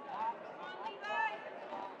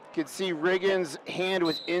could see Riggins' hand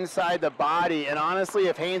was inside the body, and honestly,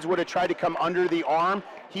 if Haines would have tried to come under the arm,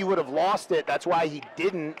 he would have lost it. That's why he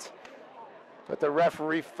didn't. But the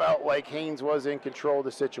referee felt like Haines was in control of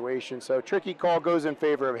the situation. So tricky call goes in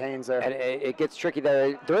favor of Haines there. And it gets tricky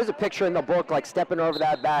there. There is a picture in the book, like stepping over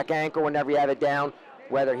that back ankle whenever you have it down,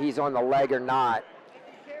 whether he's on the leg or not.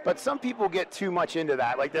 But some people get too much into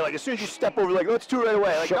that. Like, they're like, as soon as you step over, like, let's do it right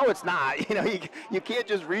away. Like, no, it's not. You know, you can't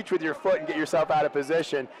just reach with your foot and get yourself out of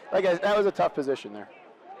position. Like, that was a tough position there.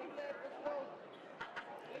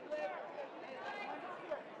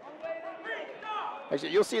 Actually,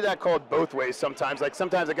 you'll see that called both ways sometimes. Like,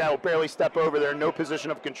 sometimes a guy will barely step over there, no position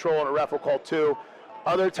of control, and a ref will call 2.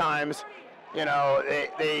 Other times, you know,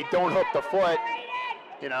 they don't hook the foot,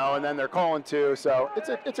 you know, and then they're calling 2. So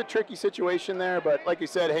it's a tricky situation there. But like you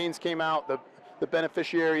said, Haines came out the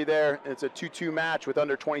beneficiary there, and it's a 2-2 match with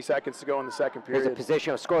under 20 seconds to go in the second period. There's a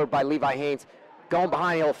position scored by Levi Haines. Going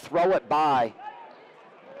behind, he'll throw it by.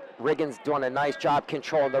 Riggins doing a nice job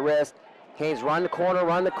controlling the wrist. Haines run the corner,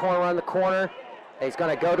 run the corner, run the corner. He's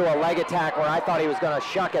going to go to a leg attack where I thought he was going to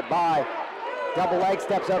shuck it by. Double leg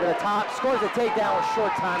steps over the top, scores a takedown with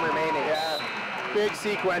short time remaining. Yeah, big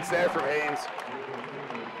sequence there from Haines.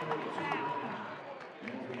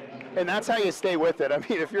 And that's how you stay with it. I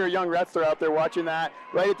mean, if you're a young wrestler out there watching that,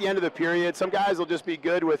 right at the end of the period, some guys will just be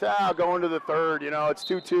good with, going to the third, you know, it's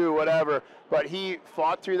 2-2, whatever. But he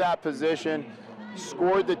fought through that position,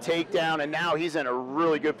 scored the takedown, and now he's in a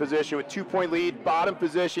really good position with 2-point lead, bottom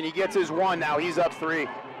position. He gets his 1, now he's up 3.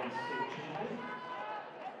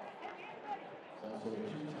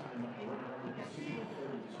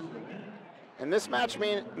 And this match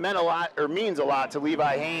means a lot to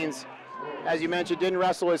Levi Haines. As you mentioned, didn't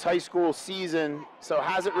wrestle his high school season, so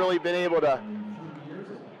hasn't really been able to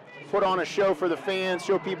put on a show for the fans,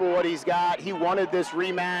 show people what he's got. He wanted this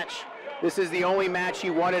rematch. This is the only match he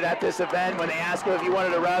wanted at this event. When they asked him if he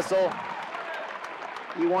wanted to wrestle,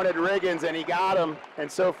 he wanted Riggins, and he got him. And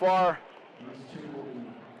so far,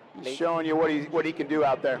 he's showing you what he can do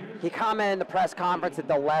out there. He commented in the press conference that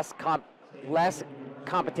the less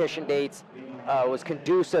competition dates was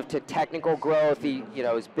conducive to technical growth. He,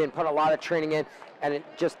 has been putting a lot of training in, and it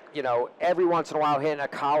just, every once in a while hitting a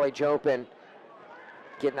college open,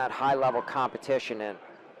 getting that high-level competition in.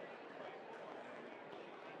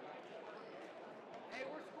 Hey,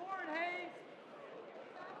 we're scoring, Haines.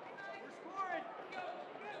 We're scoring.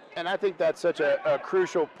 And I think that's such a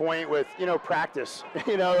crucial point with, practice.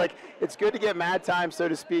 Like, it's good to get mat time, so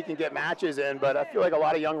to speak, and get matches in, but I feel like a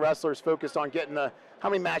lot of young wrestlers focus on getting how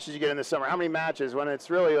many matches you get in the summer, how many matches, when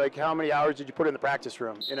it's really like how many hours did you put in the practice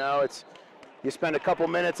room? You spend a couple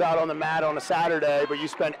minutes out on the mat on a Saturday, but you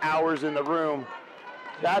spend hours in the room.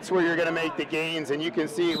 That's where you're going to make the gains, and you can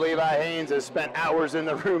see Levi Haines has spent hours in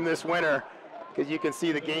the room this winter because you can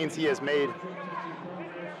see the gains he has made.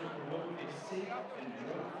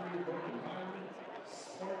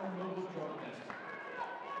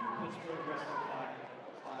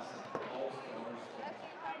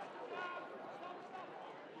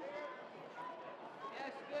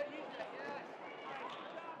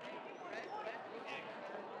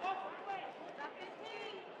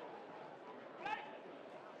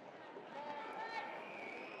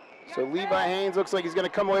 So Levi Haines looks like he's going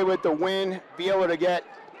to come away with the win, be able to get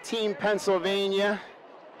Team Pennsylvania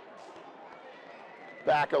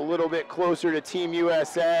back a little bit closer to Team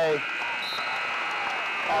USA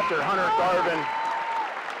after Hunter Garvin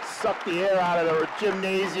sucked the air out of the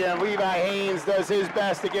gymnasium. Levi Haines does his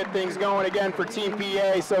best to get things going again for Team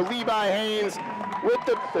PA. So Levi Haines,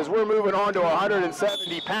 because we're moving on to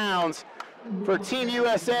 170 pounds, for Team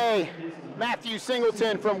USA, Matthew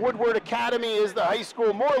Singleton from Woodward Academy is the high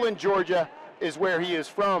school. Moreland, Georgia is where he is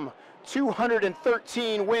from.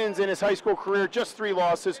 213 wins in his high school career, just 3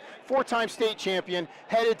 losses, 4-time state champion,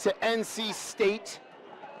 headed to NC State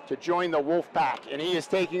to join the Wolfpack. And he is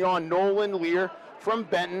taking on Nolan Lear from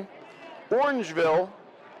Benton. Orangeville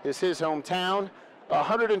is his hometown,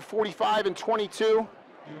 145-22.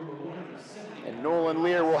 And Nolan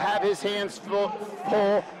Lear will have his hands full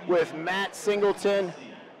with Matt Singleton,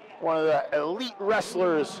 one of the elite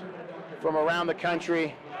wrestlers from around the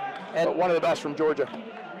country, and one of the best from Georgia.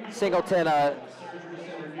 Singleton, a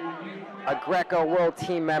Greco World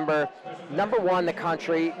Team member, #1 in the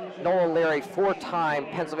country. Nolan Lear, a 4-time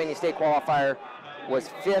Pennsylvania State qualifier, was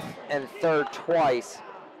 5th and 3rd twice.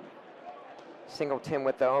 Singleton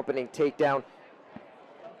with the opening takedown.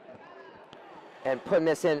 And putting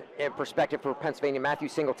this in perspective for Pennsylvania, Matthew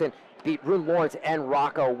Singleton beat Rune Lawrence and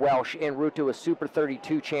Rocco Welsh en route to a Super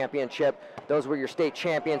 32 championship. Those were your state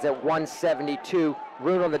champions at 172.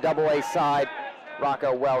 Rune on the AA side,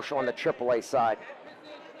 Rocco Welsh on the AAA side.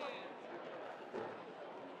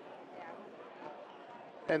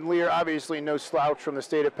 And Lear, obviously no slouch from the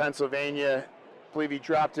state of Pennsylvania. I believe he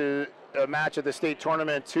dropped a match at the state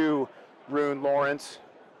tournament to Rune Lawrence.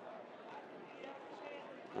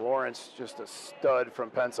 Lawrence, just a stud from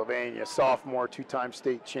Pennsylvania, sophomore, 2-time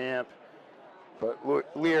state champ. But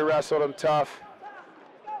Lear wrestled him tough.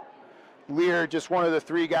 Lear, just one of the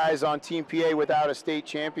 3 guys on Team PA without a state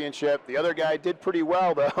championship. The other guy did pretty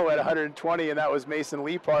well, though, at 120, and that was Mason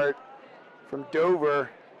Leiphart from Dover.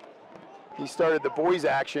 He started the boys'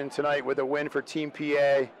 action tonight with a win for Team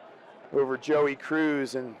PA over Joey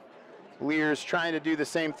Cruz, and Lear's trying to do the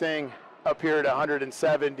same thing up here at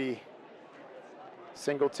 170.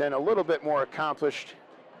 Singleton a little bit more accomplished,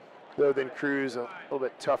 though, than Cruz. A little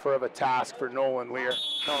bit tougher of a task for Nolan Lear.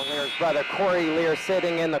 Nolan Lear's brother, Corey Lear,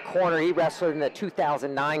 sitting in the corner. He wrestled in the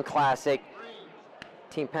 2009 Classic.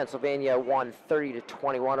 Team Pennsylvania won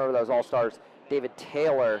 30-21 over those All-Stars. David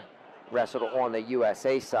Taylor wrestled on the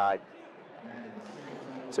USA side.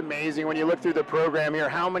 It's amazing when you look through the program here,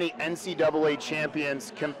 how many NCAA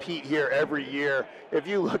champions compete here every year. If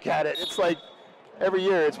you look at it, it's like every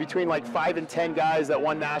year it's between like 5 and 10 guys that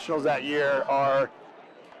won nationals that year are,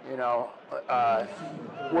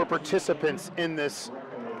 were participants in this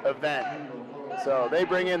event. So they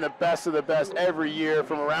bring in the best of the best every year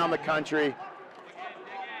from around the country.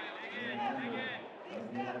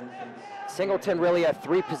 Singleton really a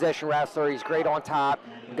 3-position wrestler. He's great on top,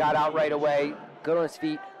 got out right away, good on his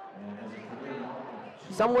feet.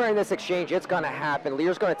 Somewhere in this exchange, it's going to happen.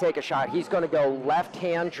 Lear's going to take a shot. He's going to go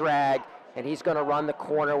left-hand drag, and he's going to run the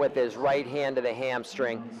corner with his right hand to the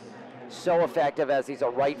hamstring. So effective as he's a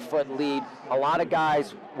right foot lead. A lot of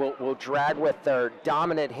guys will drag with their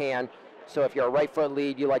dominant hand. So if you're a right foot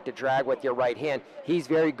lead, you like to drag with your right hand. He's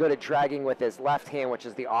very good at dragging with his left hand, which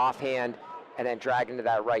is the offhand, and then dragging to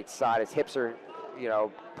that right side. His hips are, you know,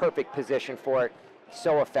 perfect position for it.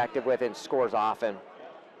 So effective with it and scores often.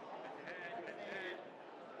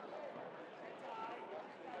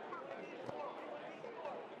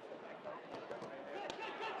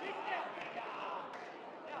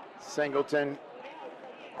 Singleton,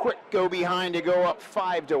 quick go behind to go up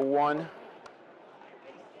 5-1.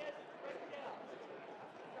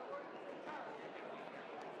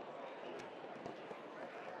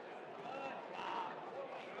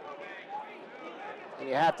 And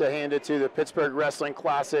you have to hand it to the Pittsburgh Wrestling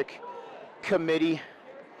Classic committee.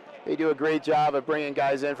 They do a great job of bringing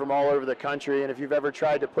guys in from all over the country, and if you've ever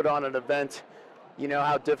tried to put on an event, you know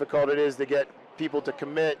how difficult it is to get people to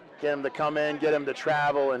commit, get them to come in, get them to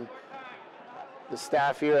travel, and the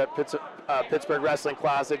staff here at Pittsburgh Wrestling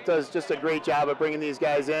Classic does just a great job of bringing these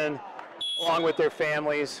guys in, along with their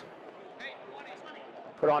families.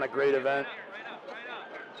 Put on a great event,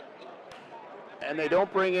 and they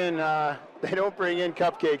don't bring in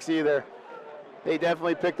cupcakes either. They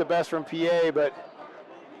definitely pick the best from PA, but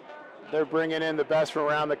they're bringing in the best from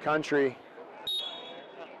around the country.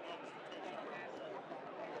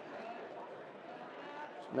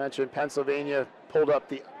 As mentioned, Pennsylvania pulled off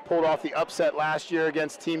the upset last year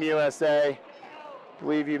against Team USA. I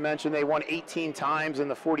believe you mentioned they won 18 times in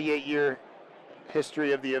the 48-year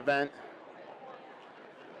history of the event.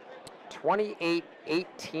 28,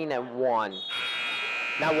 18, and 1.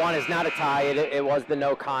 That one is not a tie. It was the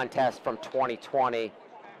no contest from 2020.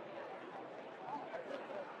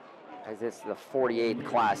 As this is the 48th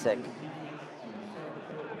Classic.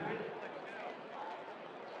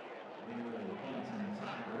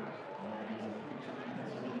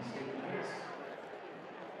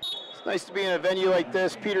 It's nice to be in a venue like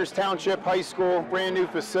this. Peters Township High School, brand new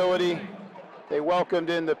facility. They welcomed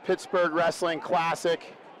in the Pittsburgh Wrestling Classic.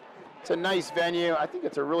 It's a nice venue. I think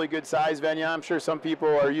it's a really good size venue. I'm sure some people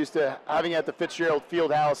are used to having it at the Fitzgerald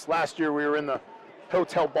Fieldhouse. Last year we were in the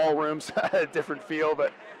hotel ballrooms, a different feel,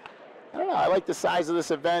 but I don't know, I like the size of this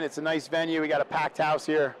event. It's a nice venue. We got a packed house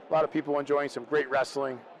here. A lot of people enjoying some great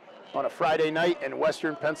wrestling on a Friday night in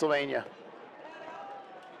Western Pennsylvania.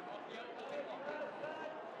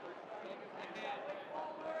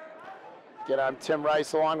 Again, I'm Tim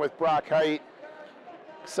Rice along with Brock Height.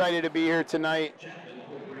 Excited to be here tonight.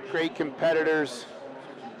 Great competitors.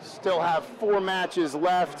 Still have 4 matches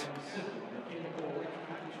left.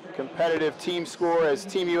 Competitive team score as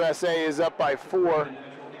Team USA is up by 4.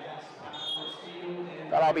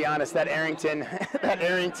 But I'll be honest, that Arrington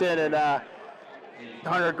and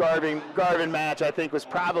Hunter Garvin match, I think, was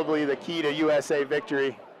probably the key to USA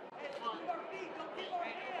victory.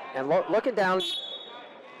 And looking down,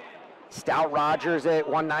 Stout Rogers at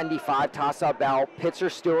 195 toss-up belt.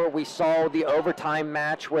 Pitzer Stewart, we saw the overtime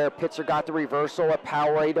match where Pitzer got the reversal at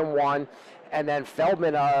Powerade and won. And then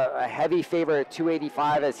Feldman, a heavy favorite at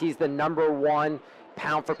 285, as he's the #1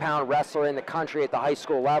 pound-for-pound wrestler in the country at the high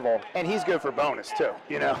school level. And he's good for bonus, too.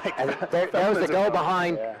 You know, there was the go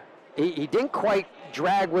behind. Yeah. He didn't quite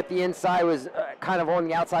drag with the inside, was kind of on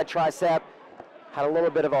the outside tricep. Had a little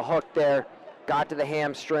bit of a hook there, got to the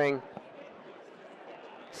hamstring.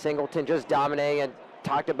 Singleton just dominating, and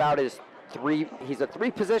talked about he's a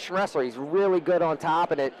 3-position wrestler. He's really good on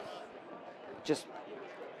top, and it just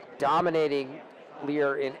dominating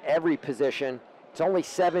Lear in every position. It's only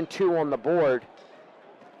 7-2 on the board.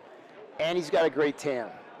 And he's got a great tan.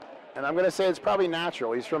 And I'm going to say it's probably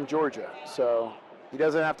natural. He's from Georgia, so he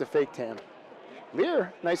doesn't have to fake tan.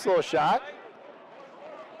 Lear, nice little shot.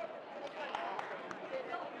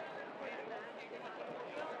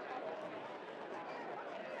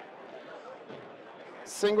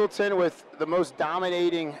 Singleton with the most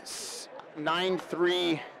dominating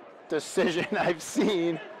 9-3 decision I've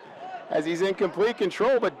seen, as he's in complete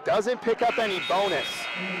control but doesn't pick up any bonus.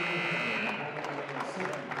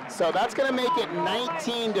 So that's going to make it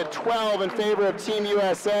 19-12 in favor of Team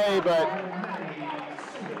USA, but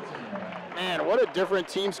man, what a different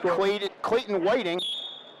team score. Clayton Whiting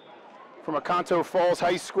from Oconto Falls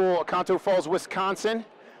High School, Oconto Falls, Wisconsin.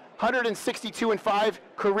 162-5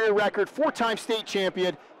 career record, 4-time state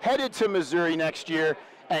champion, headed to Missouri next year,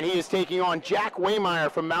 and he is taking on Jack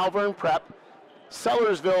Wehmeyer from Malvern Prep.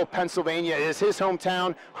 Sellersville, Pennsylvania is his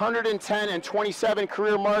hometown. 110-27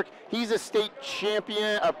 career mark. He's a state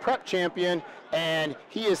champion, a prep champion, and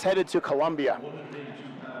he is headed to Columbia.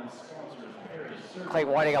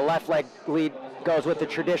 Clayton Whiting, a left leg lead, goes with the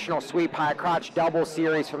traditional sweep high crotch double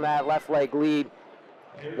series from that left leg lead.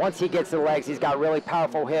 Once he gets the legs, he's got really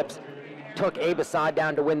powerful hips. Took Abe Assad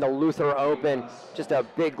down to win the Luther Open. Just a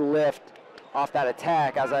big lift off that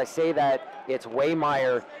attack. As I say that, it's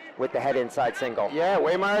Wehmeyer with the head inside single. Yeah,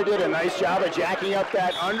 Wehmeyer did a nice job of jacking up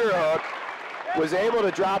that underhook, was able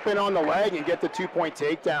to drop in on the leg and get the 2-point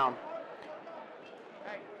takedown.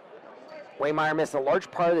 Wehmeyer missed a large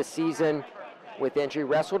part of the season with injury.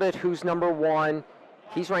 Wrestled at who's number 1.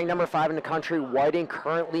 He's ranked number 5 in the country. Whiting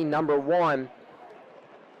currently number 1.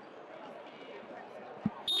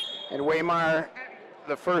 And Wehmeyer,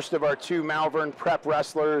 the first of our 2 Malvern Prep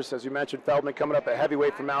wrestlers. As you mentioned, Feldman coming up at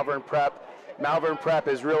heavyweight from Malvern Prep. Malvern Prep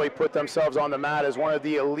has really put themselves on the mat as one of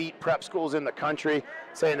the elite prep schools in the country,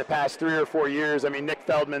 say in the past 3 or 4 years. I mean, Nick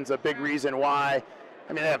Feldman's a big reason why.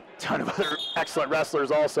 I mean, they have a ton of other excellent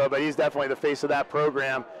wrestlers also, but he's definitely the face of that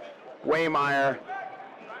program. Wehmeyer,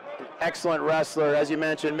 excellent wrestler, as you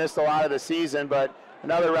mentioned, missed a lot of the season, but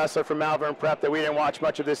another wrestler from Malvern Prep that we didn't watch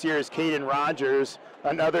much of this year is Caden Rogers,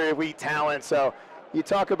 another elite talent. So you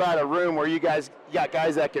talk about a room where you got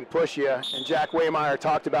guys that can push you, and Jack Wehmeyer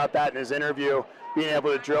talked about that in his interview, being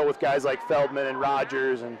able to drill with guys like Feldman and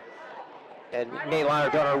Rogers. And Nate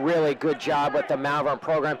Liner done a really good job with the Malvern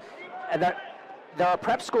program. And they're a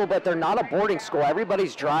prep school, but they're not a boarding school.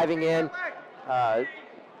 Everybody's driving in.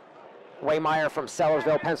 Wehmeyer from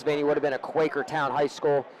Sellersville, Pennsylvania, would have been a Quakertown high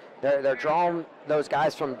school. They're drawing those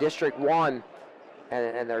guys from District 1,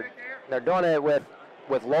 and they're doing it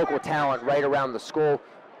with local talent right around the school.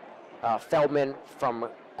 Feldman from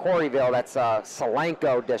Corryville, that's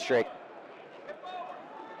Solanco district.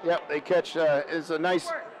 Yep, they catch, is a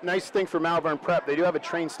nice thing for Malvern Prep. They do have a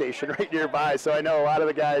train station right nearby, so I know a lot of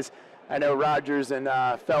the guys, I know Rogers and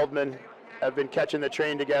Feldman have been catching the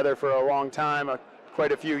train together for a long time,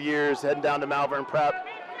 quite a few years, heading down to Malvern Prep.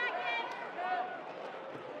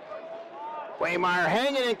 Wehmeyer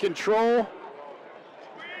hanging in control.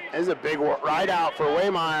 This is a big ride out for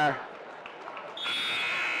Wehmeyer.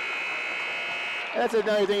 That's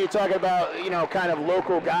another thing you talk about, you know, kind of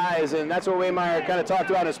local guys, and that's what Wehmeyer kind of talked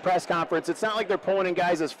about in his press conference. It's not like they're pulling in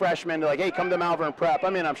guys as freshmen to like, hey, come to Malvern Prep. I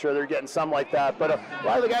mean, I'm sure they're getting some like that, but a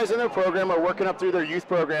lot of the guys in their program are working up through their youth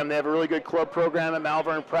program. They have a really good club program at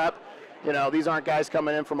Malvern Prep. You know, these aren't guys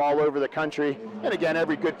coming in from all over the country. And again,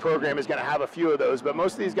 every good program is going to have a few of those, but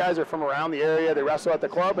most of these guys are from around the area. They wrestle at the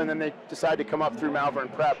club, and then they decide to come up through Malvern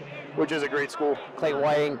Prep, which is a great school. Clayton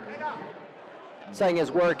Whiting saying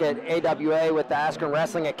his work at AWA with the Askren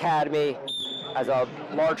Wrestling Academy as a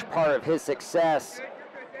large part of his success.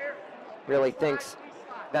 Really thinks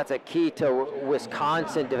that's a key to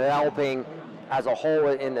Wisconsin developing as a whole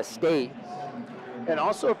in the state. And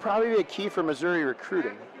also probably a key for Missouri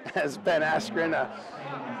recruiting, as Ben Askren, a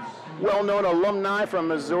well-known alumni from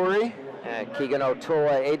Missouri. Keegan O'Toole,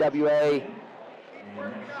 AWA.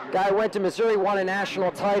 Guy went to Missouri, won a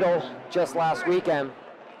national title just last weekend.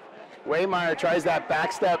 Wehmeyer tries that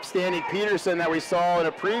backstep standing Peterson that we saw in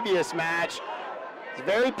a previous match. He's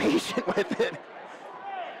very patient with it.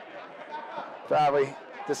 Probably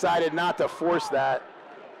decided not to force that.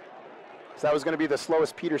 So that was going to be the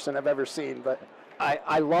slowest Peterson I've ever seen. But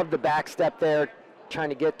I love the backstep there, trying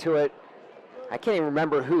to get to it. I can't even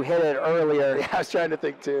remember who hit it earlier. Yeah, I was trying to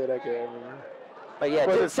think too, and I can't remember. But yeah,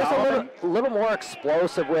 just a little more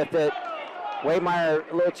explosive with it.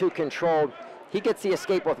 Wehmeyer a little too controlled. He gets the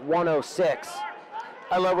escape with 106.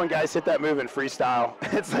 I love when guys hit that move in freestyle.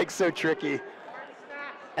 It's like so tricky.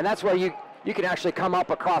 And that's where you can actually come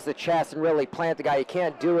up across the chest and really plant the guy. You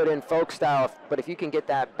can't do it in folk style, but if you can get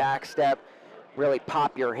that back step, really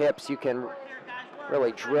pop your hips, you can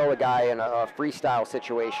really drill a guy in a freestyle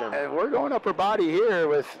situation. And we're going upper body here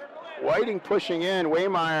with Whiting pushing in.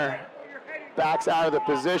 Wehmeyer backs out of the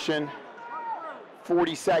position.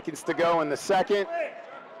 40 seconds to go in the second.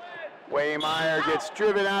 Wehmeyer gets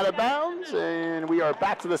driven out of bounds, and we are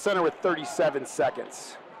back to the center with 37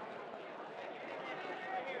 seconds.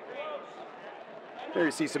 There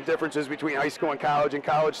you see some differences between high school and college. In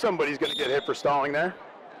college, somebody's going to get hit for stalling there.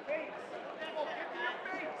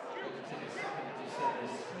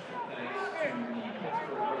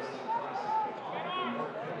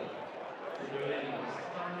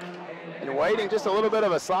 And Whiting, just a little bit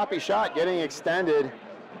of a sloppy shot, getting extended.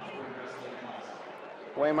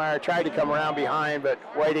 Wehmeyer tried to come around behind, but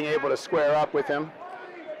Whiting able to square up with him.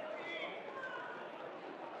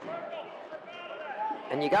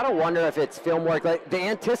 And you got to wonder if it's film work. Like the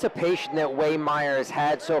anticipation that Wehmeyer has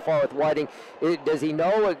had so far with Whiting, does he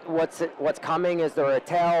know what's coming? Is there a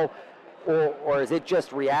tell, or is it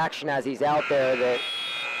just reaction as he's out there that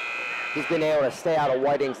he's been able to stay out of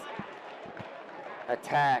Whiting's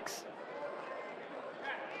attacks?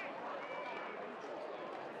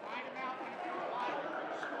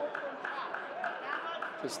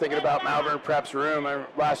 Just thinking about Malvern Prep's room.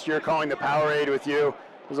 Last year calling the Powerade with you,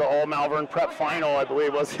 was an all Malvern Prep final, I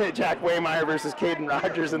believe, wasn't it? Jack Wehmeyer versus Caden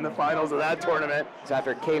Rogers in the finals of that tournament. It's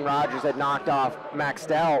after Caden Rogers had knocked off Max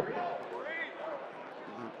Stout.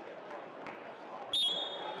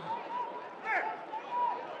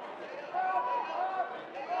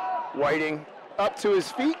 Whiting up to his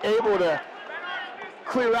feet, able to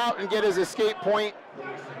clear out and get his escape point.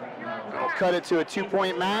 I'll cut it to a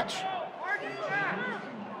 2-point match.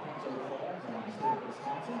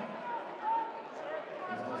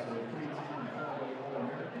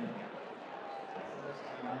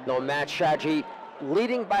 No match strategy.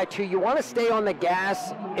 Leading by 2, you want to stay on the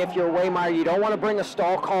gas if you're Wehmeyer. You don't want to bring a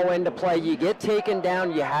stall call into play. You get taken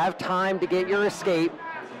down, you have time to get your escape.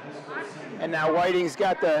 And now Whiting's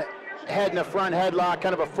got the head in the front headlock,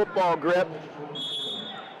 kind of a football grip.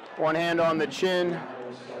 One hand on the chin,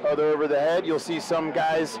 other over the head. You'll see some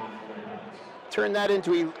guys turn that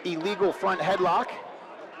into illegal front headlock.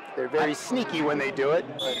 They're very sneaky when they do it.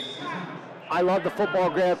 I love the football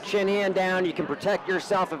grip, chin hand down. You can protect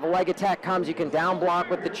yourself. If a leg attack comes, you can down block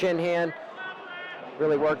with the chin hand.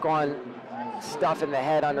 Really work on stuff in the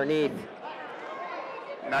head underneath.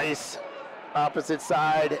 Nice opposite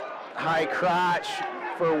side, high crotch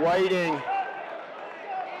for Whiting.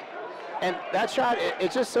 And that shot,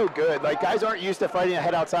 it's just so good. Like, guys aren't used to fighting a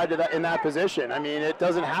head outside to that, in that position. I mean, it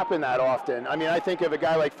doesn't happen that often. I mean, I think of a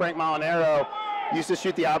guy like Frank Molinaro, used to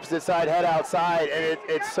shoot the opposite side, head outside, and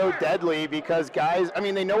it's so deadly because guys, I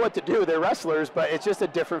mean, they know what to do. They're wrestlers, but it's just a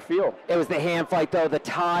different feel. It was the hand fight, though, the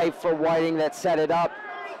tie for Whiting that set it up.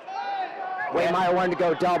 Wehmeyer wanted to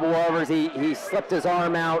go double overs. He slipped his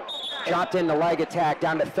arm out, dropped in the leg attack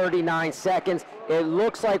down to 39 seconds. It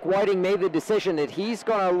looks like Whiting made the decision that he's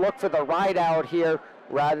going to look for the ride out here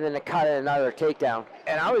rather than to cut in another takedown.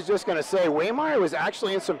 And I was just going to say, Wehmeyer was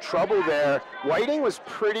actually in some trouble there. Whiting was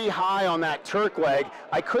pretty high on that Turk leg.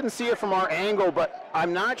 I couldn't see it from our angle, but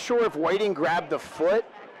I'm not sure if Whiting grabbed the foot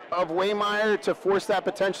of Wehmeyer to force that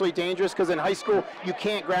potentially dangerous, because in high school, you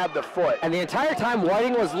can't grab the foot. And the entire time,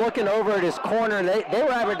 Whiting was looking over at his corner. They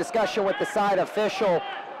were having a discussion with the side official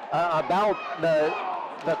about the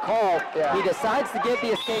call. Yeah. He decides to get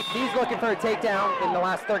the escape. He's looking for a takedown in the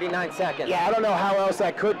last 39 seconds. Yeah, I don't know how else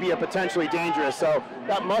that could be a potentially dangerous. So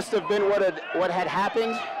that must have been what had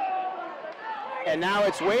happened. And now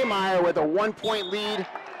it's Wehmeyer with a 1-point lead.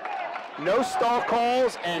 No stall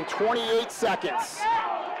calls and 28 seconds.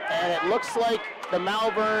 And it looks like the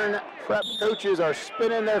Malvern Prep coaches are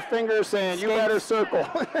spinning their fingers saying, you better circle.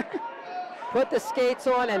 Put the skates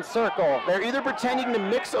on and circle. They're either pretending to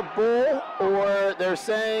mix a bull or they're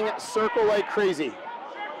saying circle like crazy.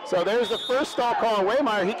 So there's the first stall call on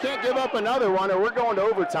Wehmeyer. He can't give up another one or we're going to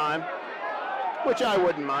overtime, which I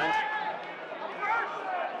wouldn't mind.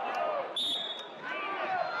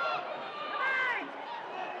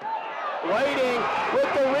 Whiting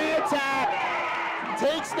with the re-attack,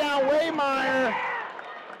 takes down Wehmeyer.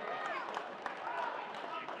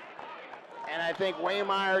 And I think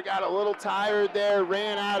Wehmeyer got a little tired there,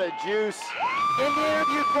 ran out of juice. In the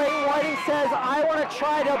interview, Clayton Whiting says, I want to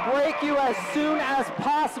try to break you as soon as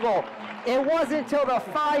possible. It wasn't until the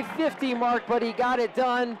 5:50 mark, but he got it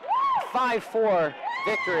done. 5-4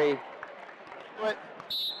 victory. But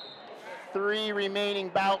 3 remaining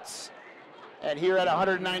bouts. And here at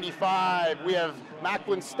 195, we have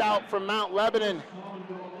Maclane Stout from Mount Lebanon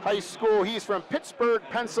High School. He's from Pittsburgh,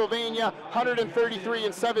 Pennsylvania,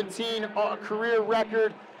 133-17 career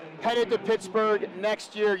record. Headed to Pittsburgh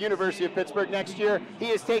next year, University of Pittsburgh next year. He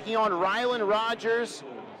is taking on Rylan Rogers.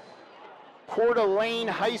 Coeur d'Alene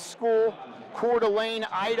High School. Coeur d'Alene,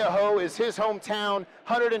 Idaho is his hometown.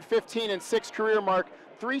 115-6 career mark,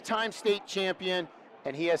 3-time state champion,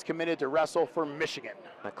 and he has committed to wrestle for Michigan.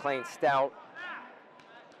 Maclane Stout,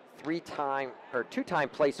 2-time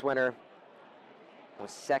place winner,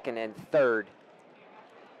 was 2nd and 3rd.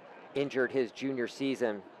 Injured his junior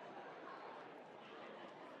season.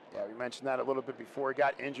 Yeah, we mentioned that a little bit before. He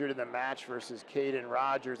got injured in the match versus Caden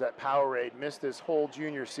Rogers at Powerade. Missed his whole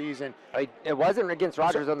junior season. It wasn't against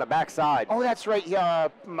Rogers on the backside. Oh, that's right. Yeah,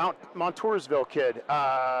 Montoursville kid.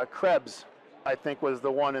 Krebs, I think, was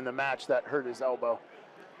the one in the match that hurt his elbow.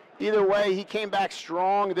 Either way, he came back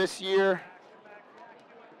strong this year.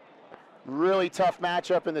 Really tough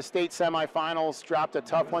matchup in the state semifinals. Dropped a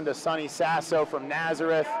tough one to Sonny Sasso from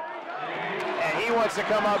Nazareth. And he wants to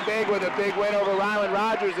come up big with a big win over Rylan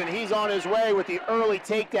Rogers, and he's on his way with the early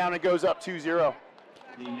takedown and goes up 2-0.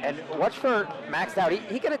 And watch for Max Stout.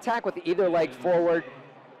 He can attack with either leg forward.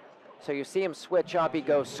 So you see him switch up. He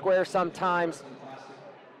goes square sometimes.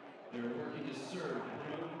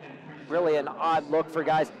 Really an odd look for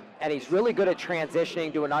guys. And he's really good at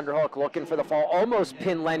transitioning to an underhook, looking for the fall. Almost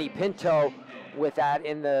pinned Lenny Pinto with that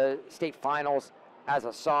in the state finals as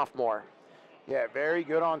a sophomore. Yeah, very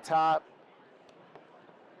good on top.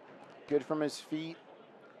 Good from his feet.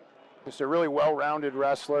 Just a really well-rounded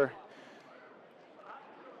wrestler.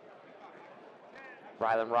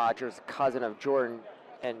 Rylan Rogers, cousin of Jordan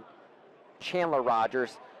and Chandler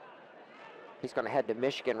Rogers. He's going to head to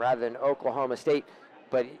Michigan rather than Oklahoma State.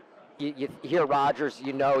 But you hear Rogers,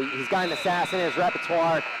 you know he's got an assassin in his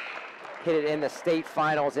repertoire. Hit it in the state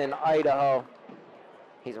finals in Idaho.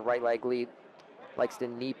 He's a right leg lead, likes to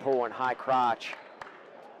knee pull and high crotch.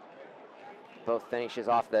 Both finishes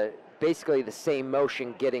off basically the same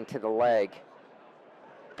motion getting to the leg.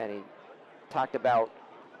 And he talked about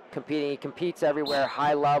competing. He competes everywhere,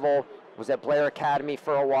 high level, was at Blair Academy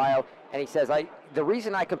for a while. And he says, the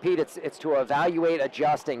reason I compete, it's to evaluate,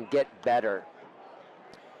 adjust, and get better.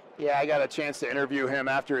 Yeah, I got a chance to interview him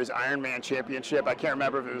after his Ironman championship. I can't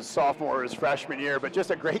remember if it was sophomore or his freshman year, but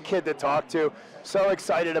just a great kid to talk to. So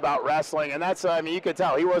excited about wrestling. And that's, I mean, you could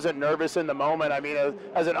tell he wasn't nervous in the moment. I mean,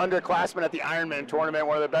 as an underclassman at the Ironman tournament,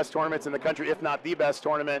 one of the best tournaments in the country, if not the best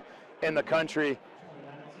tournament in the country,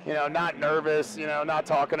 you know, not nervous, you know, not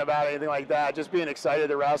talking about anything like that, just being excited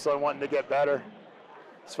to wrestle and wanting to get better.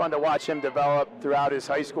 It's fun to watch him develop throughout his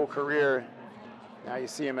high school career. Now you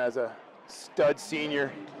see him as a stud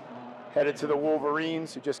senior, headed to the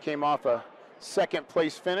Wolverines, who just came off a second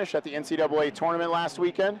place finish at the NCAA tournament last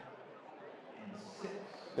weekend.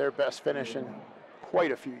 Their best finish in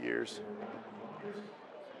quite a few years.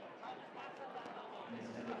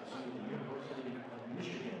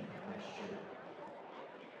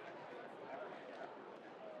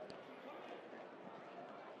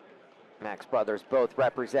 Max brothers both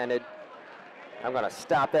represented. I'm going to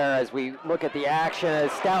stop there as we look at the action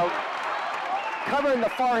as Stout covering the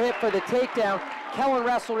far hip for the takedown. Kellen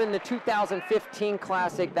wrestled in the 2015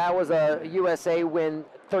 Classic. That was a USA win,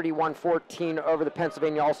 31-14 over the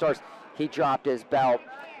Pennsylvania All-Stars. He dropped his belt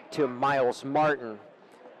to Miles Martin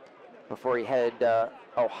before he headed to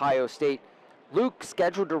Ohio State. Luke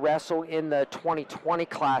scheduled to wrestle in the 2020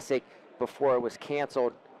 Classic before it was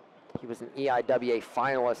canceled. He was an EIWA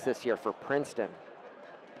finalist this year for Princeton.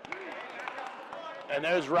 And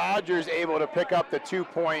there's Rogers able to pick up the 2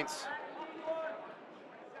 points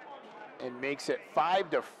and makes it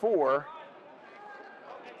 5-4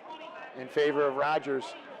 in favor of Rogers.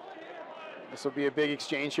 This will be a big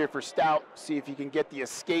exchange here for Stout. See if he can get the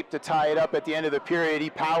escape to tie it up at the end of the period. He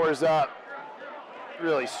powers up.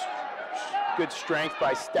 Really good strength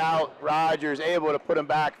by Stout. Rogers able to put him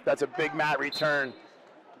back. That's a big mat return.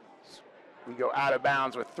 We go out of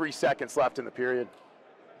bounds with 3 seconds left in the period.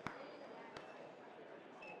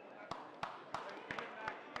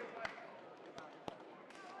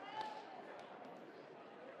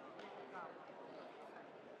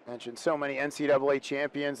 Mentioned so many NCAA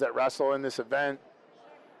champions that wrestle in this event,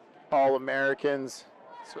 All-Americans.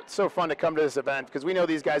 So it's so fun to come to this event because we know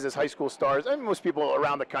these guys as high school stars, and most people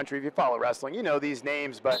around the country, if you follow wrestling, you know these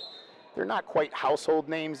names, but they're not quite household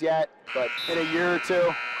names yet. But in a year or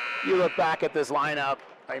two, you look back at this lineup.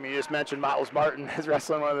 I mean, you just mentioned Miles Martin is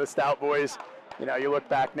wrestling one of the Stout boys. You know, you look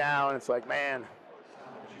back now and it's like, man,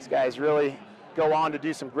 these guys really go on to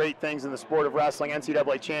do some great things in the sport of wrestling.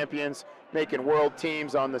 NCAA champions, making world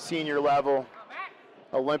teams on the senior level,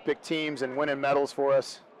 Olympic teams, and winning medals for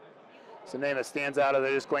us. It's a name that stands out as I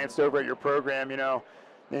just glanced over at your program, you know,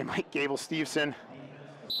 name like Gable Steveson,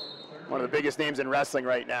 one of the biggest names in wrestling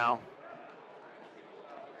right now.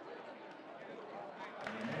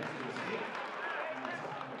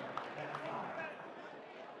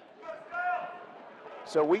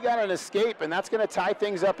 So we got an escape, and that's going to tie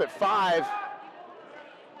things up at 5.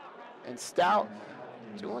 And Stout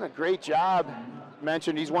doing a great job.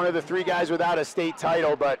 Mentioned he's one of the 3 guys without a state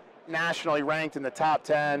title, but nationally ranked in the top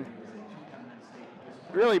 10.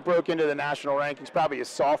 Really broke into the national rankings probably his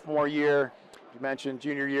sophomore year. You mentioned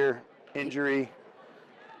junior year injury.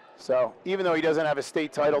 So even though he doesn't have a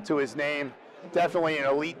state title to his name, definitely an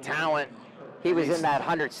elite talent. He was in that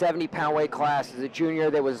 170-pound weight class as a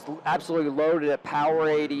junior that was absolutely loaded at Power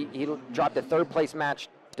 80. He dropped a 3rd place match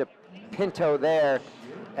to Pinto there,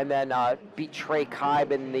 and then beat Trey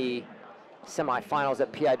Kibe in the semifinals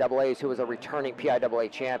at PIAAs, who was a returning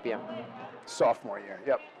PIAA champion. Sophomore year,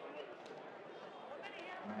 yep.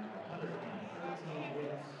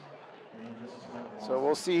 So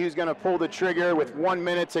we'll see who's going to pull the trigger with 1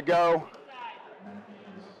 minute to go.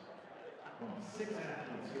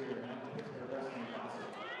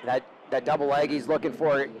 That double leg he's looking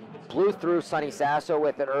for, blew through Sonny Sasso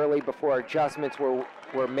with it early before adjustments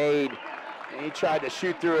were made. And he tried to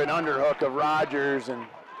shoot through an underhook of Rogers and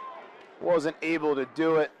wasn't able to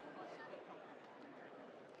do it.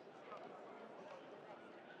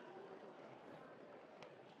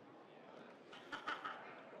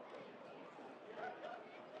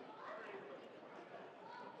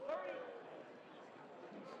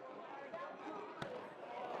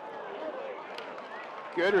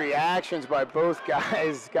 Good reactions by both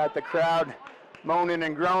guys. Got the crowd moaning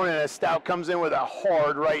and groaning as Stout comes in with a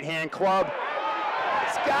hard right-hand club.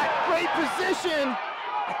 Scott, great position.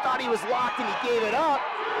 I thought he was locked and he gave it up.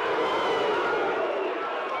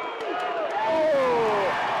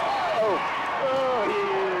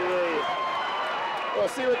 We'll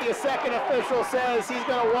see what the second official says. He's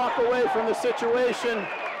going to walk away from the situation.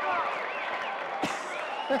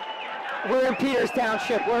 We're in Peters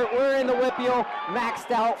Township. We're in the Whippeal.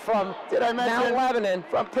 Maxed out from Mount Lebanon.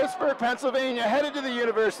 From Pittsburgh, Pennsylvania, headed to the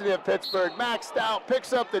University of Pittsburgh. Maxed out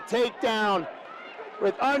picks up the takedown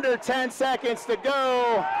with under 10 seconds to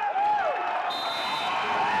go.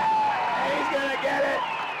 And he's going to get it.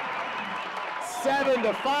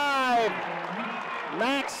 7-5.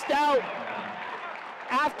 Max Stout.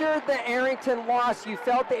 After the Arrington loss, you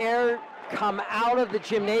felt the air come out of the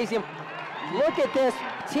gymnasium. Look at this.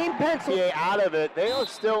 Team Pennsylvania out of it. They are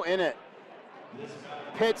still in it.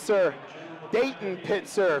 Pitzer, Dayton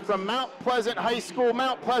Pitzer from Mount Pleasant High School,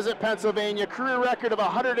 Mount Pleasant, Pennsylvania. Career record of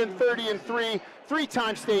 130-3,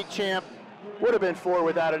 three-time state champ. Would have been 4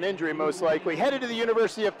 without an injury, most likely. Headed to the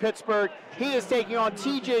University of Pittsburgh. He is taking on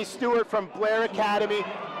TJ Stewart from Blair Academy.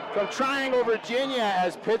 From Triangle, Virginia,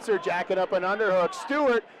 as Pitzer jacking up an underhook.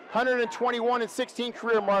 Stewart, 121-16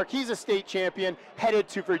 career mark. He's a state champion, headed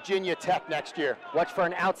to Virginia Tech next year. Watch for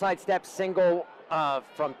an outside step single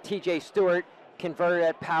from TJ Stewart, converted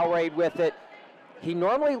at Powerade with it. He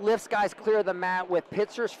normally lifts guys clear of the mat. With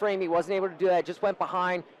Pitzer's frame, he wasn't able to do that. Just went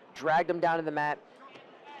behind, dragged him down to the mat.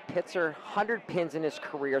 Pitzer, 100 pins in his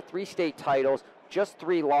career, 3 state titles, just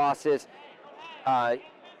 3 losses.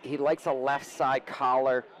 He likes a left side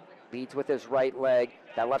collar, leads with his right leg.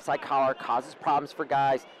 That left side collar causes problems for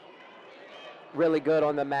guys. Really good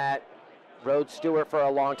on the mat. Rode Stewart for a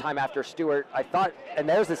long time after Stewart. I thought, and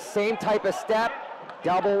there's the same type of step,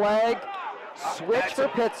 double leg, switch for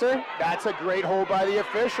Pitzer. That's a great hold by the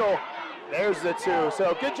official. There's the 2.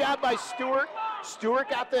 So good job by Stewart. Stewart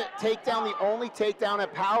got the takedown, the only takedown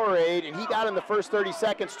at Powerade, and he got in the first 30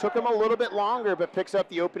 seconds. Took him a little bit longer, but picks up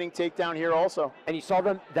the opening takedown here also. And you saw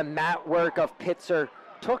the mat work of Pitzer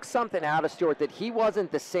took something out of Stewart that he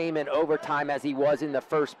wasn't the same in overtime as he was in the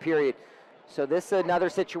first period. So this is another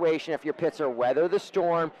situation. If you're Pitzer, weather the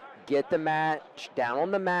storm, get the match down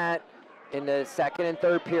on the mat in the second and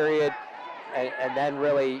third period, and then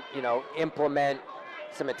really, you know, implement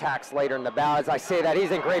some attacks later in the bout. As I say that,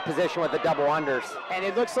 he's in great position with the double unders. And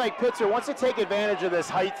it looks like Pitzer wants to take advantage of this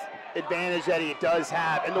height advantage that he does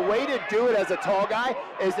have. And the way to do it as a tall guy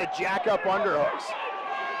is to jack up underhooks.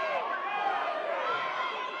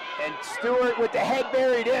 And Stewart, with the head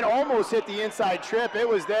buried in, almost hit the inside trip. It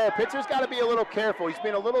was there. Pitzer's got to be a little careful. He's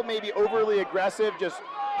been a little maybe overly aggressive, just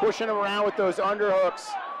pushing him around with those underhooks.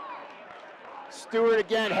 Stewart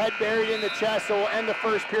again, head buried in the chest, so we'll end the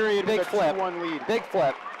first period with a 2-1 lead. Big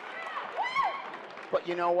flip. But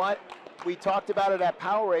you know what? We talked about it at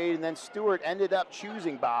Powerade, and then Stewart ended up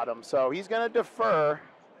choosing bottom, so he's going to defer.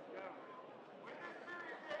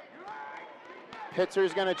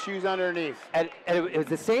 Pitzer's going to choose underneath. And it was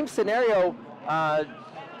the same scenario.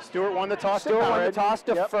 Stewart won the toss. Stewart won the toss,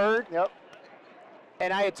 deferred. Yep.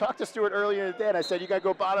 And I had talked to Stewart earlier in the day, and I said, you got to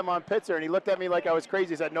go bottom on Pitzer. And he looked at me like I was crazy.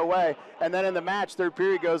 He said, no way. And then in the match, third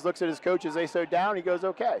period goes, looks at his coaches, they so down, he goes,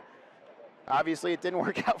 okay. Obviously, it didn't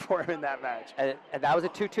work out for him in that match. And that was a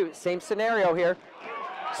 2-2. Same scenario here.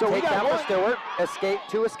 So we got down for Stewart.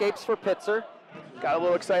 2 escapes for Pitzer. Got a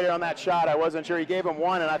little excited on that shot. I wasn't sure. He gave him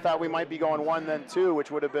 1, and I thought we might be going 1 then 2, which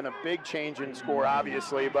would have been a big change in score,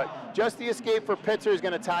 obviously. But just the escape for Pitzer is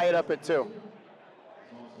going to tie it up at 2.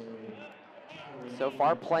 So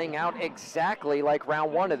far playing out exactly like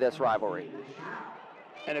round 1 of this rivalry.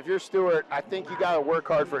 And if you're Stewart, I think you got to work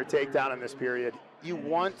hard for a takedown in this period. You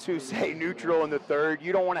want to stay neutral in the third.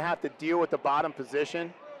 You don't want to have to deal with the bottom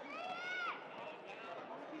position.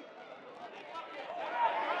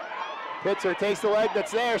 Pitzer takes the leg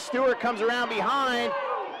that's there. Stewart comes around behind.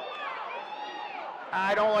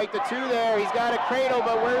 I don't like the 2 there. He's got a cradle,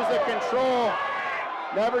 but where's the control?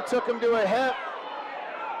 Never took him to a hip.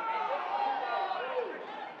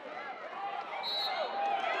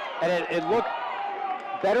 And it looked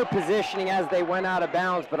better positioning as they went out of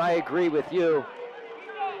bounds, but I agree with you.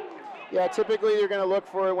 Yeah, typically you're going to look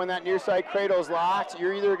for it when that near side cradle's locked.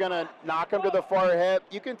 You're either going to knock him to the far hip.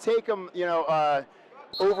 You can take him,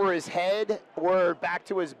 over his head or back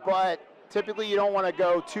to his butt. Typically you don't want to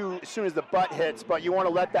go too as soon as the butt hits, but you want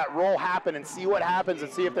to let that roll happen and see what happens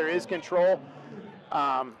and see if there is control.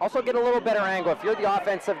 Also get a little better angle. If you're the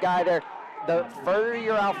offensive guy there, the further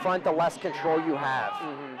you're out front, the less control you have.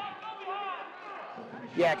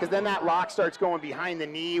 Yeah, because then that lock starts going behind the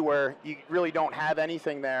knee where you really don't have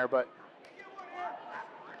anything there. But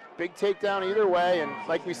big takedown either way. And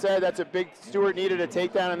like we said, that's a big, Stewart needed a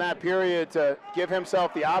takedown in that period to give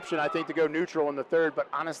himself the option, I think, to go neutral in the third. But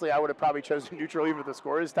honestly, I would have probably chosen neutral even if the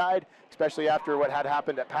score is tied, especially after what had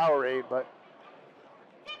happened at Powerade. But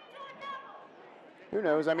who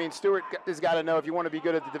knows? I mean, Stewart has got to know if you want to be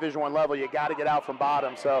good at the Division I level, you got to get out from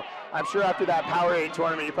bottom. So I'm sure after that Powerade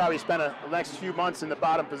tournament, you probably spent the next few months in the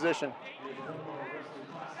bottom position.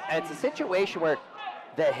 And it's a situation where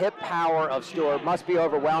the hip power of Stewart must be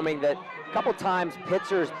overwhelming. That a couple times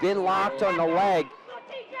Pitzer's been locked on the leg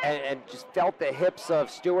and just felt the hips of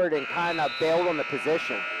Stewart and kind of bailed on the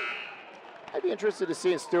position. I'd be interested to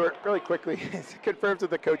see in Stewart really quickly. Confirms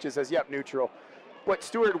with the coaches, says, yep, neutral. What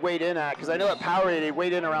Stewart weighed in at, because I know at Powerade he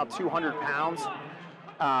weighed in around 200 pounds.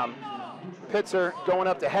 Pitzer going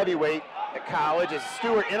up to heavyweight at college. Is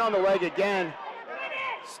Stewart in on the leg again?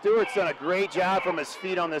 Stewart's done a great job from his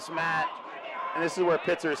feet on this mat. And this is where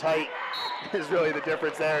Pitzer's height is really the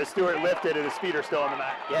difference there. Stewart lifted and his feet are still on the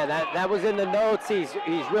mat. Yeah, that was in the notes. He's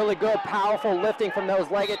really good, powerful lifting from those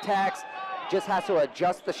leg attacks. Just has to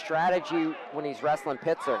adjust the strategy when he's wrestling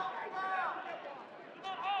Pitzer.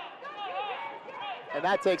 And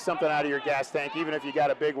that takes something out of your gas tank, even if you got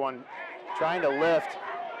a big one. Trying to lift,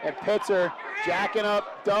 and Pitzer jacking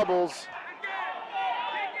up doubles.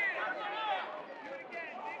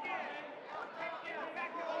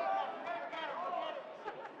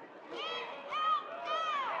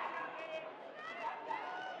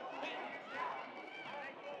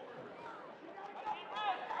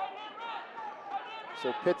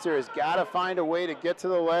 So Pitzer has got to find a way to get to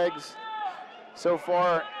the legs. So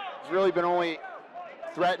far, he's really been only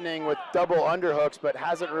threatening with double underhooks, but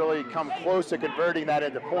hasn't really come close to converting that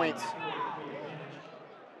into points.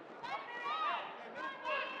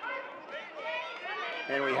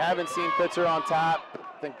 And we haven't seen Pitzer on top.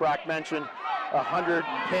 I think Brock mentioned 100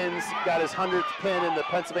 pins, got his 100th pin in the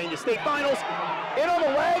Pennsylvania State Finals. In on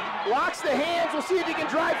the leg, locks the hands. We'll see if he can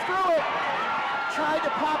drive through it. Tried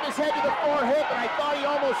to pop his head to the fore hip, and I thought he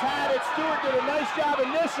almost had it. Stewart did a nice job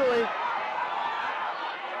initially.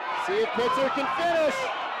 See if Pitzer can finish.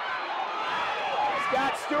 He's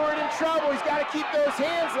got Stewart in trouble. He's got to keep those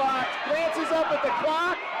hands locked. Glances up at the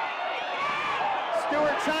clock.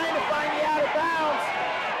 Stewart trying to find the out of bounds.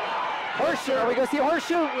 Horseshoe. Are we going to see a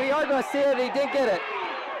horseshoe? We are going to see it. He did get it.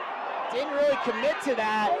 Didn't really commit to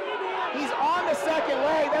that. He's on the second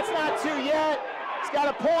leg. That's not two yet. He's got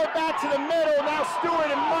to pull it back to the middle. Now Stewart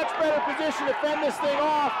in much better position to fend this thing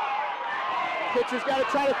off. Pitzer's got to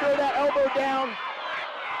try to throw that elbow down.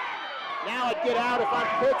 Now I'd get out if I'm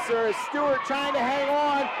Pitzer. Is Stewart trying to hang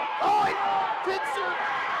on? Oh, and Pitzer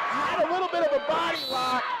had a little bit of a body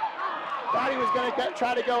lock. Thought he was going to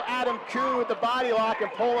try to go Adam Kuhn with the body lock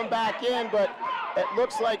and pull him back in, but it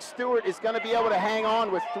looks like Stewart is going to be able to hang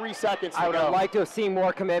on with 3 seconds to go. I would have liked to have seen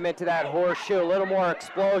more commitment to that horseshoe, a little more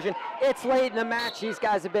explosion. It's late in the match. These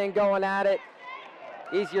guys have been going at it.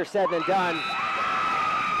 Easier said than done.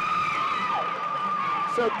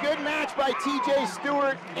 So good match by TJ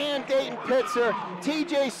Stewart and Dayton Pitzer.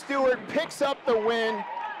 TJ Stewart picks up the win,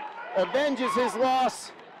 avenges his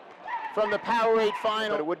loss from the Powerade final.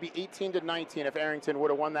 But it would be 18-19 if Arrington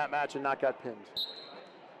would have won that match and not got pinned.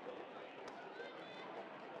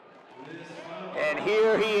 And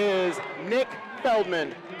here he is, Nick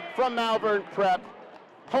Feldman from Malvern Prep,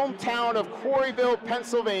 hometown of Quarryville,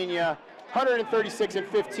 Pennsylvania,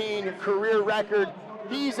 136-15 career record.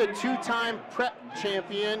 He's a two-time prep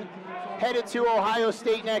champion, headed to Ohio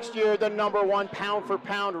State next year, the #1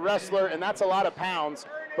 pound-for-pound wrestler, and that's a lot of pounds,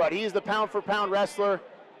 but he's the pound-for-pound wrestler,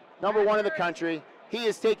 #1 in the country. He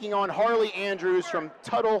is taking on Harley Andrews from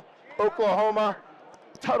Tuttle, Oklahoma,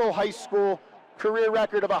 Tuttle High School, career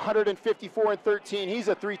record of 154-13. He's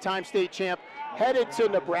a 3-time state champ, headed to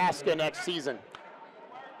Nebraska next season.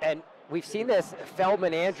 And we've seen this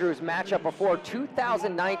Feldman-Andrews matchup before.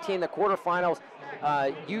 2019, the quarterfinals,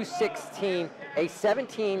 U16, a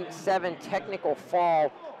 17-7 technical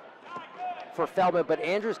fall for Feldman, but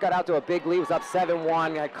Andrews got out to a big lead, was up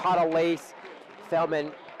 7-1, caught a lace.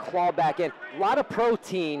 Feldman clawed back in. A lot of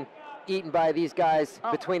protein eaten by these guys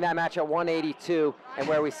between that match at 182 and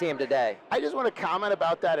where we see him today. I just want to comment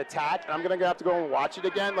about that attack, and I'm going to have to go and watch it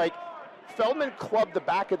again. Like, Feldman clubbed the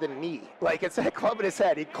back of the knee. Like, instead of clubbing his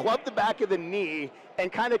head, he clubbed the back of the knee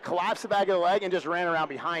and kind of collapsed the back of the leg and just ran around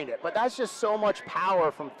behind it. But that's just so much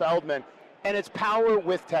power from Feldman, and it's power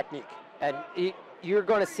with technique. And you're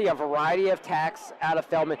going to see a variety of attacks out of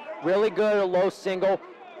Feldman. Really good at a low single.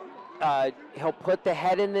 He'll put the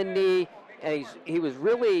head in the knee, and he was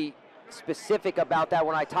really specific about that.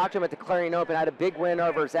 When I talked to him at the Clarion Open, I had a big win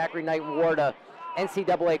over Zachary Knight Ward, a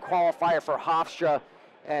NCAA qualifier for Hofstra,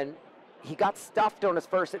 and he got stuffed on his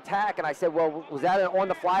first attack. And I said, well, was that an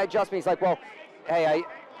on-the-fly adjustment? He's like, well, hey,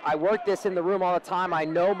 I work this in the room all the time. I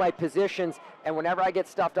know my positions, and whenever I get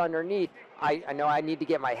stuffed underneath, I know I need to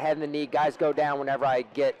get my head in the knee. Guys go down whenever I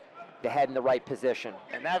get the head in the right position.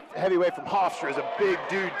 And that heavyweight from Hofstra is a big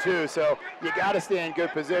dude too, so you got to stay in good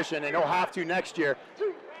position, and he'll have to next year.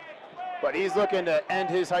 But he's looking to end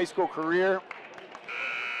his high school career.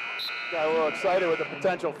 Got a little excited with the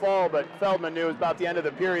potential fall, but Feldman knew it was about the end of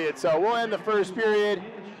the period. So we'll end the first period.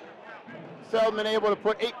 Feldman able to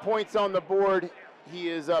put 8 points on the board. He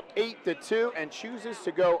is up 8-2 and chooses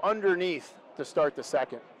to go underneath to start the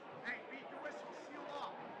second.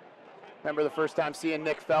 Remember the first time seeing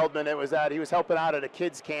Nick Feldman, he was helping out at a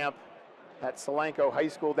kids camp at Solanco High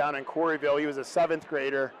School down in Coreyville. He was a 7th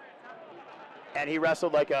grader, and he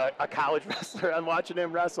wrestled like a college wrestler. I'm watching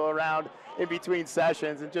him wrestle around in between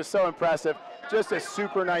sessions, and just so impressive. Just a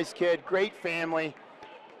super nice kid, great family,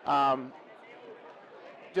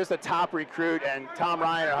 just a top recruit, and Tom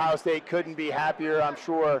Ryan at Ohio State couldn't be happier, I'm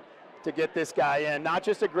sure, to get this guy in. Not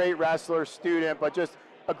just a great wrestler, student, but just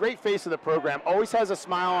a great face of the program. Always has a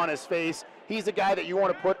smile on his face. He's the guy that you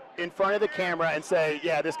want to put in front of the camera and say,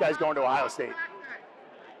 yeah, this guy's going to Ohio State.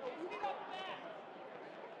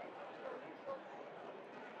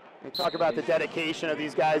 We talk about the dedication of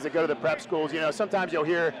these guys that go to the prep schools. You know, sometimes you'll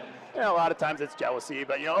hear, a lot of times it's jealousy,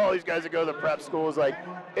 but, oh, these guys that go to the prep schools, like,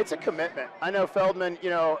 it's a commitment. I know Feldman,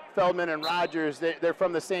 Feldman and Rogers, they're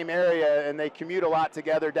from the same area, and they commute a lot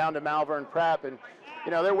together down to Malvern Prep, and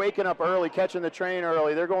they're waking up early, catching the train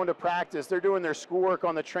early. They're going to practice. They're doing their schoolwork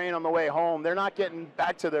on the train on the way home. They're not getting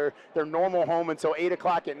back to their normal home until 8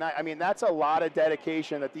 o'clock at night. I mean, that's a lot of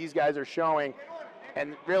dedication that these guys are showing.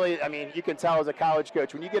 And really, you can tell as a college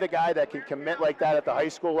coach, when you get a guy that can commit like that at the high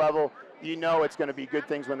school level, it's going to be good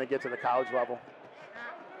things when they get to the college level.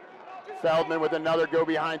 Feldman with another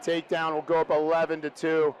go-behind takedown will go up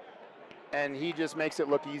 11-2, and he just makes it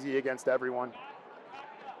look easy against everyone.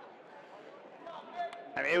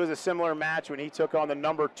 It was a similar match when he took on the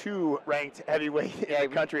number 2 ranked heavyweight in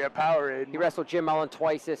the country at Powerade. He wrestled Jim Mullen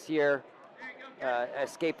twice this year,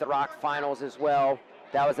 escaped the Rock finals as well.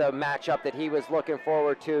 That was a matchup that he was looking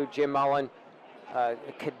forward to. Jim Mullen, a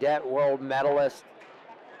cadet world medalist.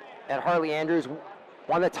 And Harley Andrews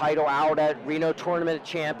won the title out at Reno Tournament of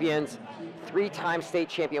Champions, 3-time state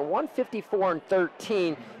champion,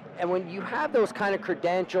 154-13. And when you have those kind of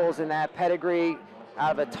credentials and that pedigree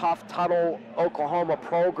out of a tough Tuttle, Oklahoma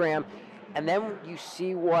program, and then you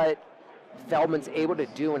see what Feldman's able to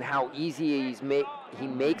do and how easy he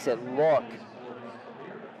makes it look.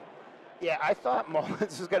 Yeah, I thought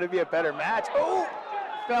Mullins was going to be a better match. Oh,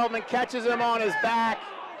 Feldman catches him on his back.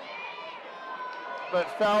 But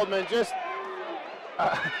Feldman just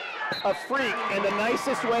a freak in the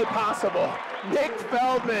nicest way possible. Nick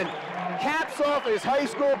Feldman caps off his high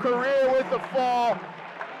school career with the fall.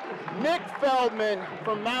 Nick Feldman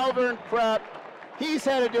from Malvern Prep. He's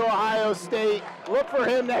headed to Ohio State. Look for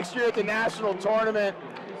him next year at the national tournament.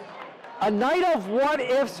 A night of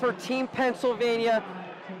what-ifs for Team Pennsylvania.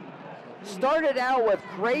 Started out with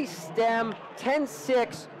Grace Stem,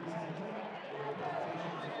 10-6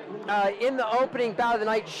 in the opening bout of the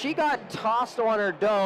night. She got tossed on her dome.